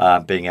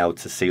 Being able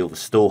to see all the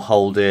stall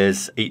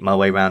holders, eat my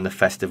way around the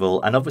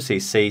festival, and obviously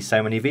see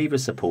so many Viva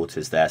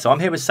supporters there. So I'm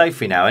here with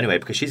Sophie now anyway,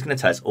 because she's going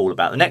to tell us all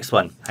about the next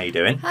one. How you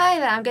doing? Hi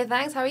there, I'm good,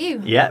 thanks. How are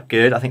you? Yeah,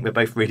 good. I think we're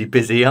both really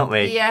busy, aren't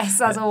we?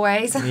 Yes, as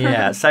always.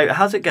 Yeah, so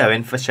how's it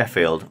going for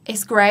Sheffield?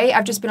 It's great.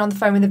 I've just been on the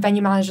phone with the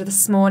venue manager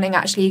this morning,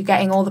 actually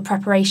getting all the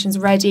preparations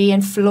ready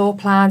and floor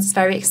plans. It's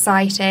very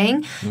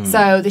exciting.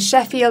 So the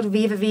Sheffield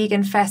Viva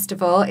Vegan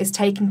Festival is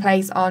taking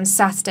place on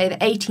Saturday the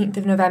 18th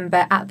of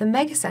November at the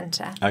Mega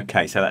Centre.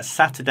 Okay, so that's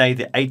Saturday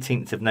the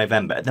 18th of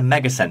November at the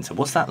Mega Centre.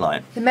 What's that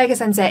like? The Mega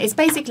Centre is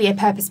basically a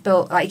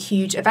purpose-built, like,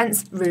 huge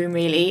events room,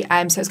 really.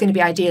 So it's going to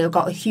be ideal. We've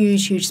got a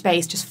huge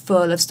space just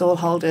full of stall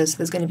holders. So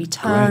there's going to be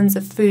tons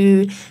of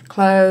food,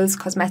 clothes,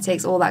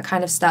 cosmetics, all that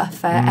kind of stuff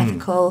for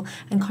ethical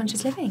and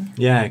conscious living.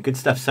 Yeah, good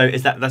stuff. So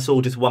that's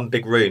all just one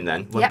big room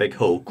then? One big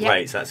hall?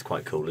 Great, so that's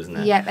quite cool, isn't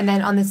it? Yep, and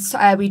then on this,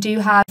 we do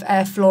have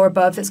a floor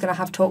above that's going to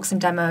have talks and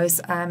demos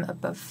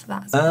above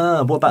that.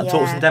 What about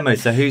talks and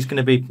demos? So who's going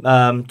to be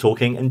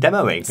talking and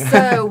demoing?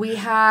 So we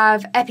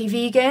have Epi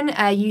Vegan,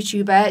 a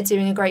YouTuber,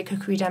 doing a great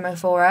cookery demo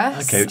for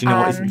us. Okay, do you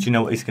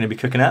know what he's going to be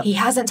cooking up? He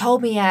hasn't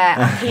told me yet.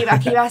 I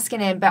keep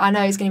asking him, but I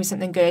know it's going to be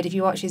something good. If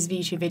you watch his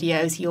YouTube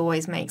videos, he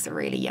always makes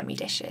really yummy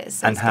dishes.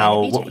 So and do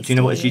you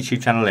know what his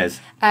YouTube channel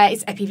is?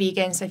 It's Epi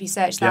Vegan, so if you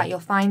search that,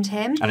 you'll find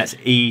him. And it's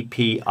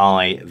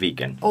EPI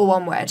Vegan. All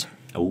one word.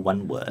 All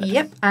one word.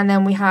 Yep. And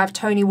then we have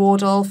Tony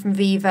Wardle from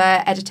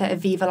Viva, editor of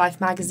Viva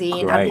Life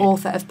magazine and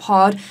author of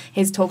Pod.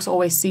 His talks are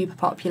always super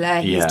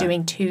popular. He's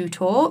doing 2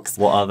 talks.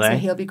 What are they? So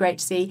he'll be great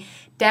to see.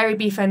 Dairy,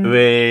 beef and...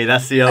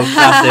 That's the old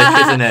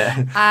classic, isn't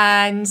it?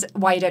 And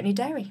why you don't need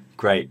dairy.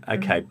 Great.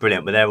 Okay,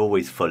 brilliant. But they're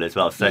always full as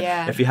well. So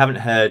if you haven't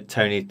heard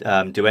Tony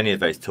do any of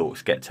those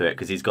talks, get to it,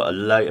 because he's got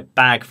a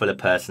bag full of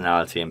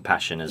personality and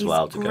passion as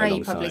well to go alongside.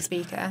 He's a great public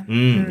speaker.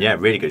 Yeah,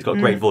 really good. He's got a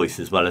great voice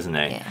as well, isn't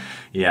he? Yeah.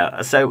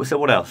 Yeah. So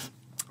what else?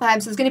 So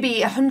there's going to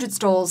be 100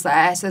 stalls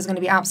there, so there's going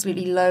to be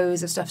absolutely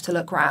loads of stuff to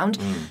look around.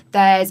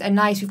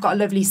 We've got a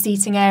lovely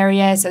seating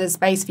area, so there's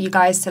space for you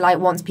guys to, like,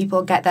 once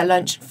people get their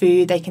lunch and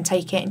food, they can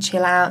take it and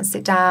chill out and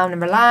sit down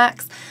and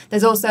relax.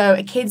 There's also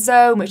a kids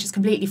zone, which is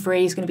completely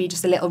free. It's going to be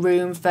just a little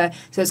room so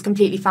it's a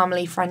completely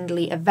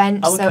family-friendly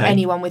event, so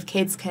anyone with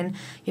kids can,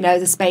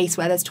 there's a space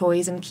where there's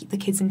toys and keep the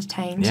kids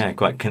entertained. Yeah,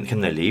 quite.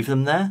 Can they leave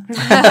them there?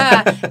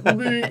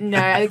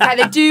 No,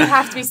 they do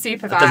have to be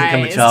supervised. That doesn't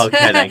come with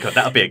childcare then.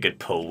 That would be a good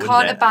pull, wouldn't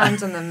Can't it?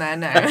 abandon them there,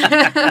 no.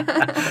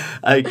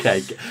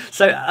 Okay.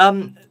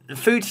 So,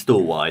 food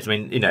stall wise, I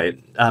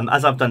mean,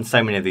 as I've done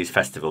so many of these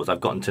festivals,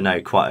 I've gotten to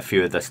know quite a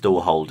few of the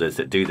stall holders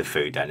that do the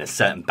food, and there's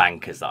certain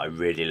bankers that I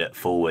really look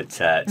forward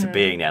to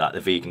being there, like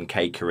the Vegan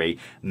Cakery,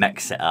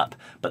 Mix It Up.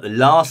 But the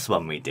last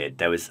one we did,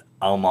 there was,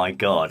 oh my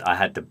God, I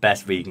had the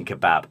best vegan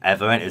kebab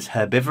ever, and it was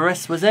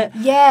herbivorous, was it?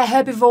 Yeah,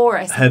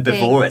 herbivorous.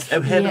 Herbivorous.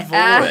 Oh, herbivorous.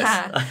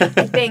 Yeah.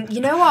 I think,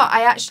 you know what,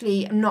 I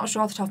actually am not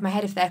sure off the top of my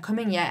head if they're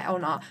coming yet or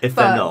not. If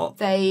they're not.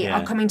 They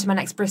are coming to my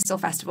next Bristol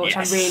festival, which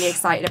I'm really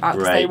excited about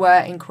because they were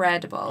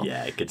incredible.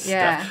 Yeah, good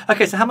stuff.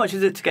 Okay, so how much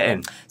is it to get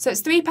in? So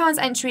it's £3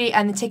 entry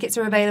and the tickets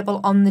are available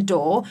on the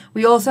door.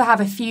 We also have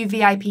a few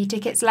VIP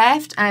tickets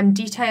left.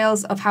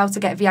 Details of how to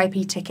get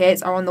VIP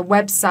tickets are on the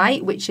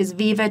website, which is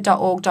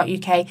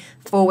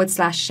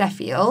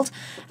viva.org.uk/Sheffield.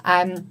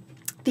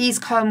 These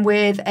come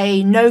with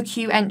a no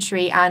queue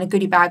entry and a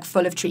goodie bag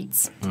full of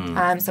treats.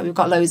 So we've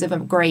got loads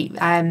of great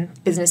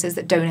businesses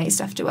that donate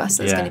stuff to us.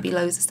 So there's going to be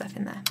loads of stuff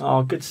in there.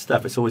 Oh, good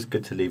stuff. It's always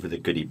good to leave with a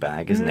goodie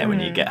bag, isn't it, when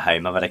you get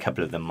home? I've had a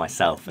couple of them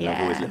myself and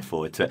I've always looked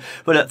forward to it.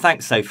 Well, look,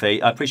 thanks,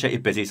 Sophie. I appreciate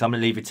you're busy, so I'm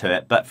going to leave you to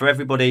it. But for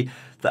everybody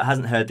that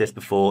hasn't heard this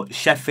before,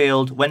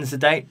 Sheffield, when's the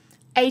date?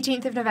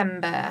 18th of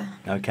November.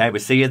 Okay, we'll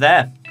see you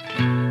there.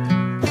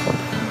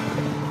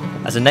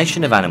 As a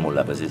nation of animal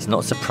lovers, it's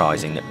not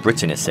surprising that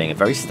Britain is seeing a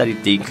very steady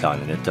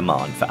decline in the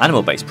demand for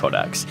animal-based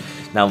products.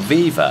 Now,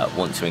 Viva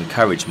want to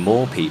encourage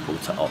more people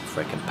to opt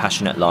for a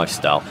compassionate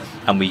lifestyle,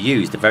 and we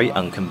used a very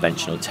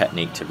unconventional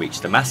technique to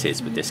reach the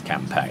masses with this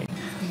campaign.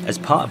 As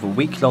part of a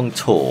week-long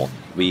tour,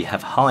 we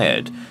have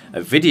hired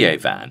a video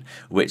van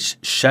which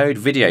showed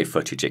video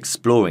footage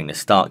exploring the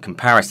stark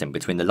comparison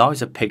between the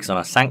lives of pigs on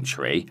a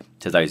sanctuary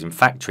to those in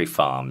factory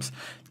farms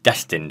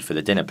destined for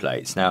the dinner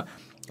plates. Now,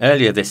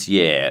 earlier this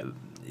year,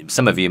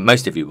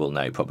 most of you will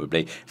know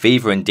probably,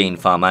 Viva and Dean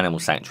Farm Animal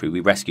Sanctuary, we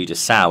rescued a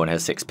sow and her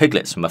 6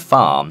 piglets from a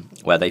farm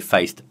where they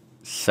faced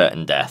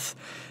certain death.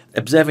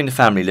 Observing the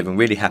family living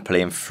really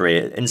happily and free,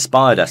 it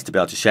inspired us to be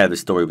able to share the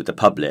story with the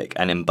public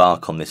and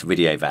embark on this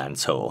video van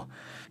tour.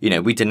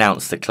 We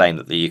denounce the claim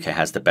that the UK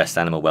has the best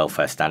animal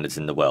welfare standards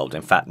in the world.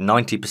 In fact,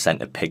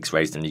 90% of pigs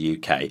raised in the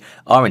UK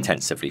are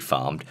intensively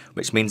farmed,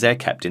 which means they're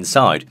kept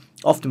inside,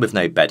 often with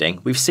no bedding.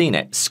 We've seen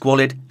it,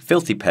 squalid,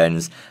 filthy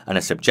pens, and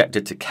are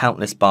subjected to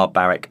countless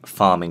barbaric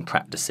farming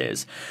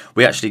practices.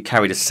 We actually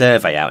carried a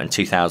survey out in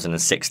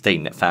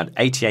 2016 that found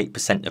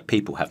 88% of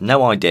people have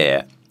no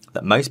idea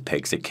that most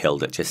pigs are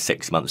killed at just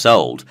 6 months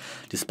old,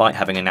 despite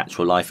having a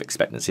natural life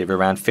expectancy of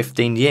around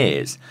 15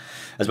 years,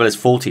 as well as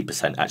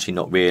 40% actually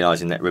not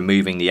realising that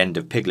removing the end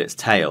of piglets'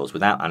 tails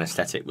without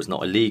anaesthetic was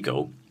not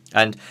illegal,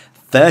 and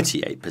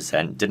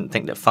 38% didn't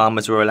think that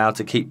farmers were allowed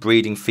to keep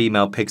breeding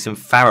female pigs in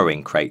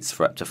farrowing crates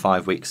for up to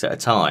 5 weeks at a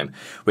time,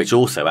 which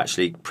also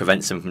actually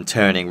prevents them from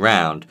turning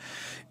round.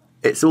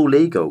 It's all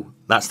legal.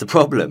 That's the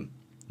problem.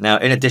 Now,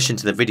 in addition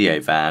to the video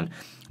van,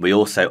 we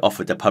also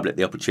offered the public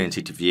the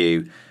opportunity to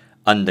view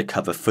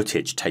undercover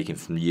footage taken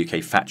from the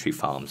UK factory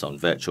farms on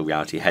virtual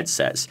reality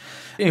headsets.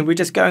 We're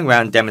just going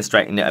around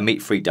demonstrating that a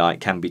meat-free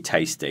diet can be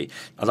tasty.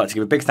 I'd like to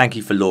give a big thank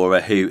you for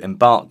Laura, who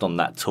embarked on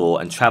that tour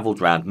and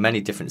travelled around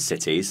many different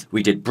cities.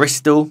 We did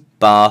Bristol,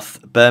 Bath,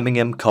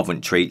 Birmingham,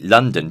 Coventry,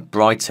 London,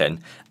 Brighton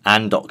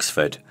and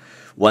Oxford,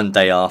 one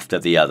day after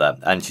the other,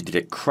 and she did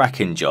a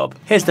cracking job.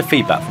 Here's the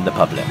feedback from the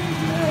public.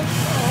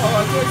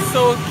 Oh, they're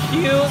so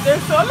cute.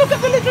 Look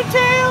at the little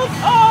tails.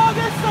 Oh,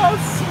 they're so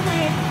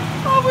sweet.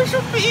 Oh, we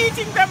shouldn't be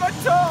eating them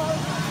at all.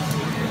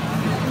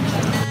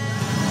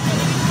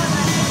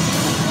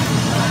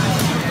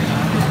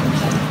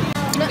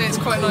 It's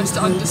quite nice to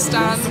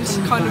understand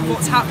kind of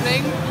what's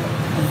happening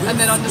and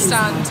then be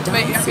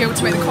able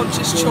to make the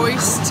conscious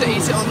choice to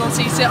eat it or not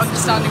eat it,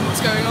 understanding what's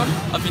going on.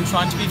 I've been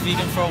trying to be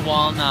vegan for a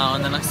while now,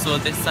 and then I saw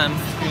this screen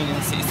in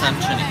the city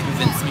centre and it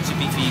convinced me to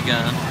be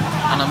vegan,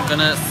 and I'm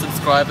going to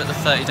subscribe at the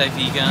 30-day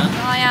vegan.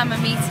 I am a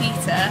meat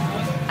eater,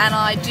 and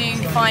I do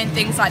find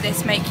things like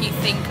this make you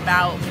think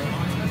about,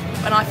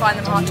 and I find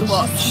them hard to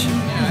watch,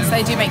 so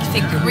they do make you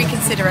think,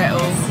 reconsider it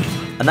all.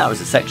 And that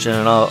was a section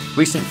on our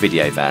recent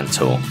video van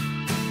tour.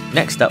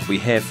 Next up, we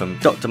hear from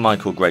Dr.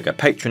 Michael Greger,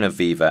 patron of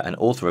Viva and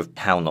author of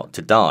How Not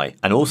to Die,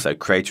 and also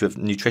creator of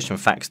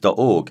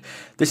nutritionfacts.org.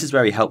 This is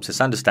where he helps us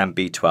understand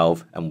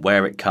B12 and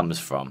where it comes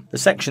from. The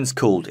section's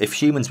called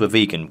If Humans Were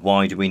Vegan,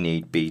 Why Do We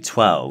Need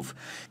B12?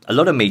 A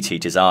lot of meat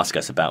eaters ask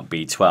us about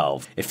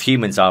B12. If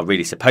humans are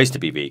really supposed to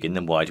be vegan,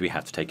 then why do we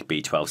have to take a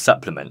B12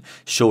 supplement?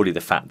 Surely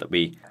the fact that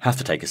we have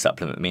to take a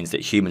supplement means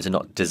that humans are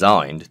not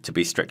designed to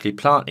be strictly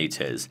plant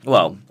eaters.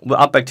 Well,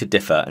 I beg to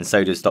differ, and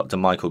so does Dr.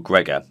 Michael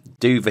Greger.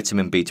 Do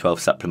vitamin B12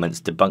 supplements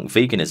debunk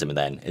veganism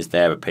then, is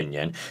their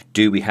opinion?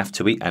 Do we have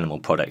to eat animal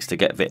products to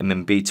get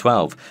vitamin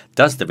B12?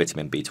 Does the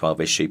vitamin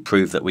B12 issue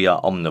prove that we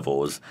are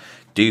omnivores?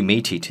 Do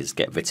meat eaters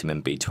get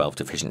vitamin B12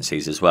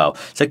 deficiencies as well?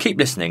 So keep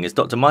listening as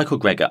Dr. Michael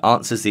Greger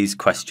answers these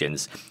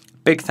questions.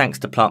 Big thanks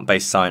to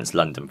Plant-Based Science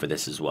London for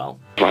this as well.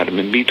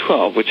 Vitamin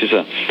B12, which is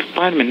a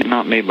vitamin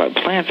not made by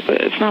plants,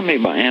 but it's not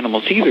made by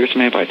animals either. It's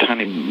made by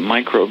tiny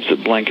microbes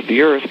that blanket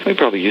the earth. We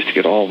probably used to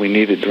get all we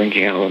needed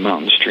drinking out of a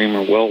mountain stream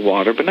or well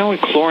water, but now we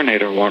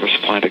chlorinate our water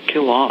supply to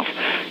kill off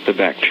the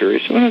bacteria.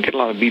 So we don't get a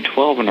lot of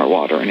B12 in our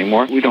water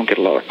anymore. We don't get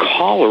a lot of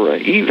cholera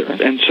either.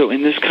 And so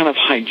in this kind of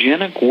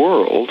hygienic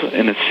world,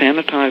 in a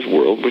sanitized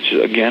world, which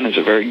again is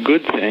a very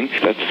good thing,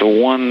 that's the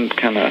one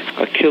kind of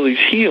Achilles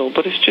heel,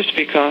 but it's just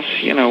because,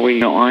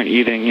 we aren't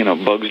eating,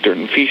 bugs, dirt,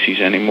 and feces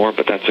anymore,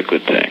 but that's a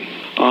good thing.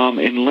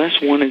 Unless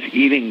one is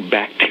eating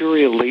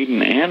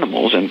bacteria-laden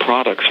animals and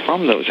products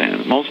from those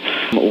animals,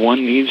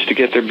 one needs to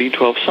get their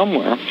B12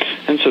 somewhere.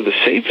 And so the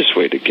safest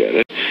way to get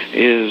it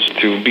is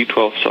through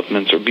B12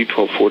 supplements or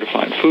B12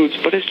 fortified foods,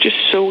 but it's just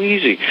so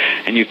easy.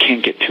 And you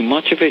can't get too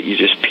much of it. You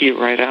just pee it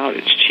right out.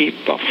 It's cheap,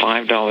 about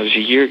 $5 a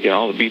year, get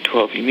all the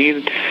B12 you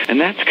need. And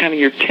that's kind of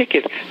your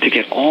ticket to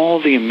get all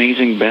the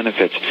amazing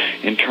benefits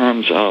in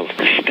terms of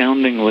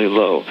astoundingly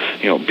low,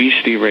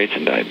 obesity rates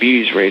and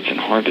diabetes rates and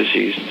heart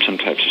disease and some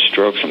types of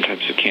stroke, some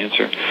types of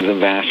cancer. The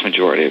vast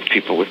majority of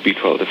people with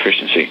B12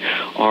 deficiency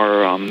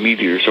are meat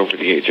eaters over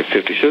the age of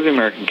 50. So the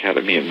American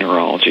Academy of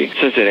Neurology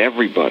says that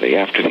everybody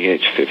after the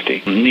age of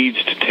 50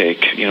 needs to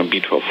take,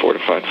 B12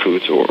 fortified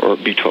foods or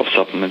B12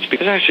 supplements,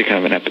 because there's actually kind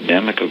of an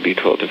epidemic of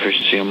B12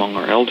 deficiency among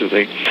our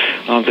elderly.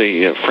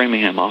 The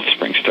Framingham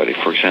Offspring study,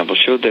 for example,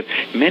 showed that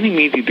many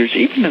meat eaters,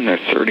 even in their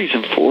 30s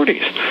and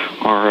 40s,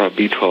 are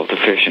B12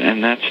 deficient.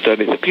 And that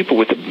study, the people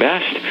with the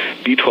best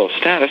B12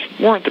 status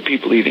weren't the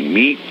people eating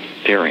meat,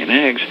 dairy, and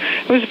eggs.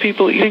 It was the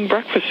people eating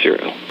breakfast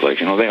cereal.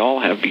 They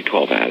all have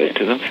B12 added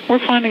to them.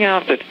 We're finding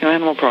out that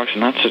animal products are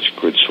not such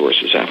good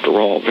sources. After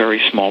all, a very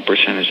small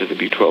percentage of the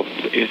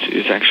B12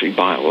 is actually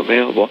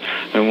bioavailable.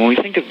 And when we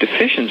think of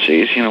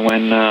deficiencies,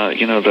 when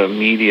the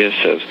media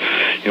says,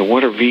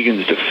 what are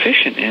vegans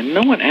deficient in?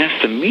 No one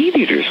asks the meat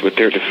eaters what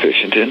they're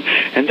deficient in,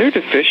 and they're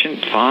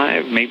deficient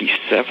 5, maybe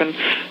 7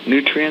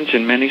 nutrients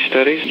in many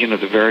studies.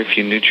 The very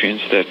few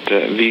nutrients that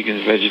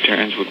vegans,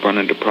 vegetarians would run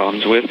into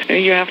problems with.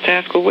 And you have to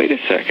ask, well, wait a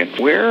second,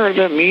 where are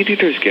the meat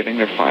eaters getting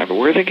their fiber?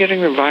 Where are they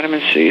getting their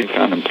vitamin C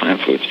found in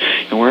plant foods?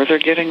 And where are they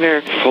getting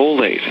their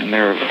folate and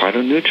their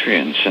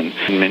phytonutrients and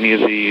many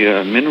of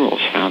the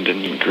minerals found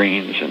in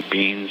greens and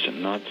beans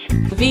and nuts?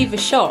 Viva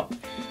Shop.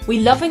 We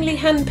lovingly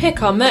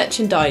handpick our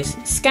merchandise,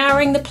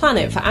 scouring the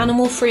planet for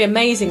animal-free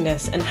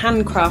amazingness and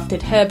handcrafted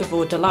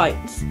herbivore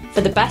delights.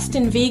 For the best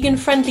in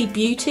vegan-friendly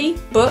beauty,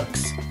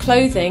 books,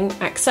 clothing,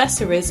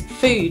 accessories,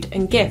 food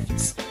and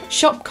gifts,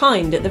 shop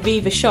kind at the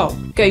Viva Shop.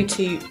 Go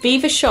to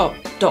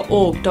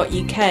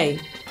vivashop.org.uk.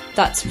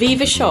 That's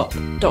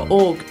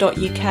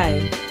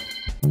vivashop.org.uk.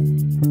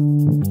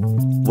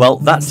 Well,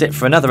 that's it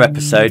for another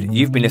episode.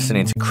 You've been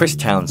listening to Kris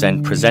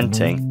Townsend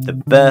presenting the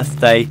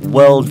birthday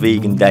World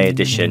Vegan Day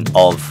edition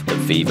of the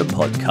Viva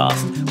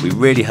podcast. We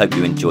really hope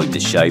you enjoyed the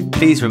show.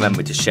 Please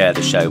remember to share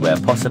the show where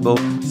possible,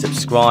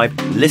 subscribe,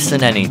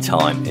 listen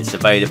anytime. It's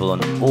available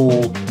on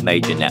all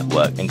major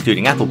networks,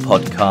 including Apple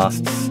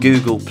Podcasts,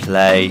 Google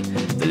Play,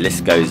 the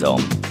list goes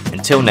on.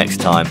 Until next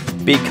time,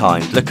 be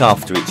kind, look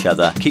after each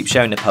other, keep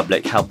showing the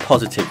public how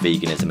positive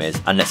veganism is,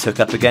 and let's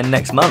hook up again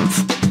next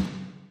month.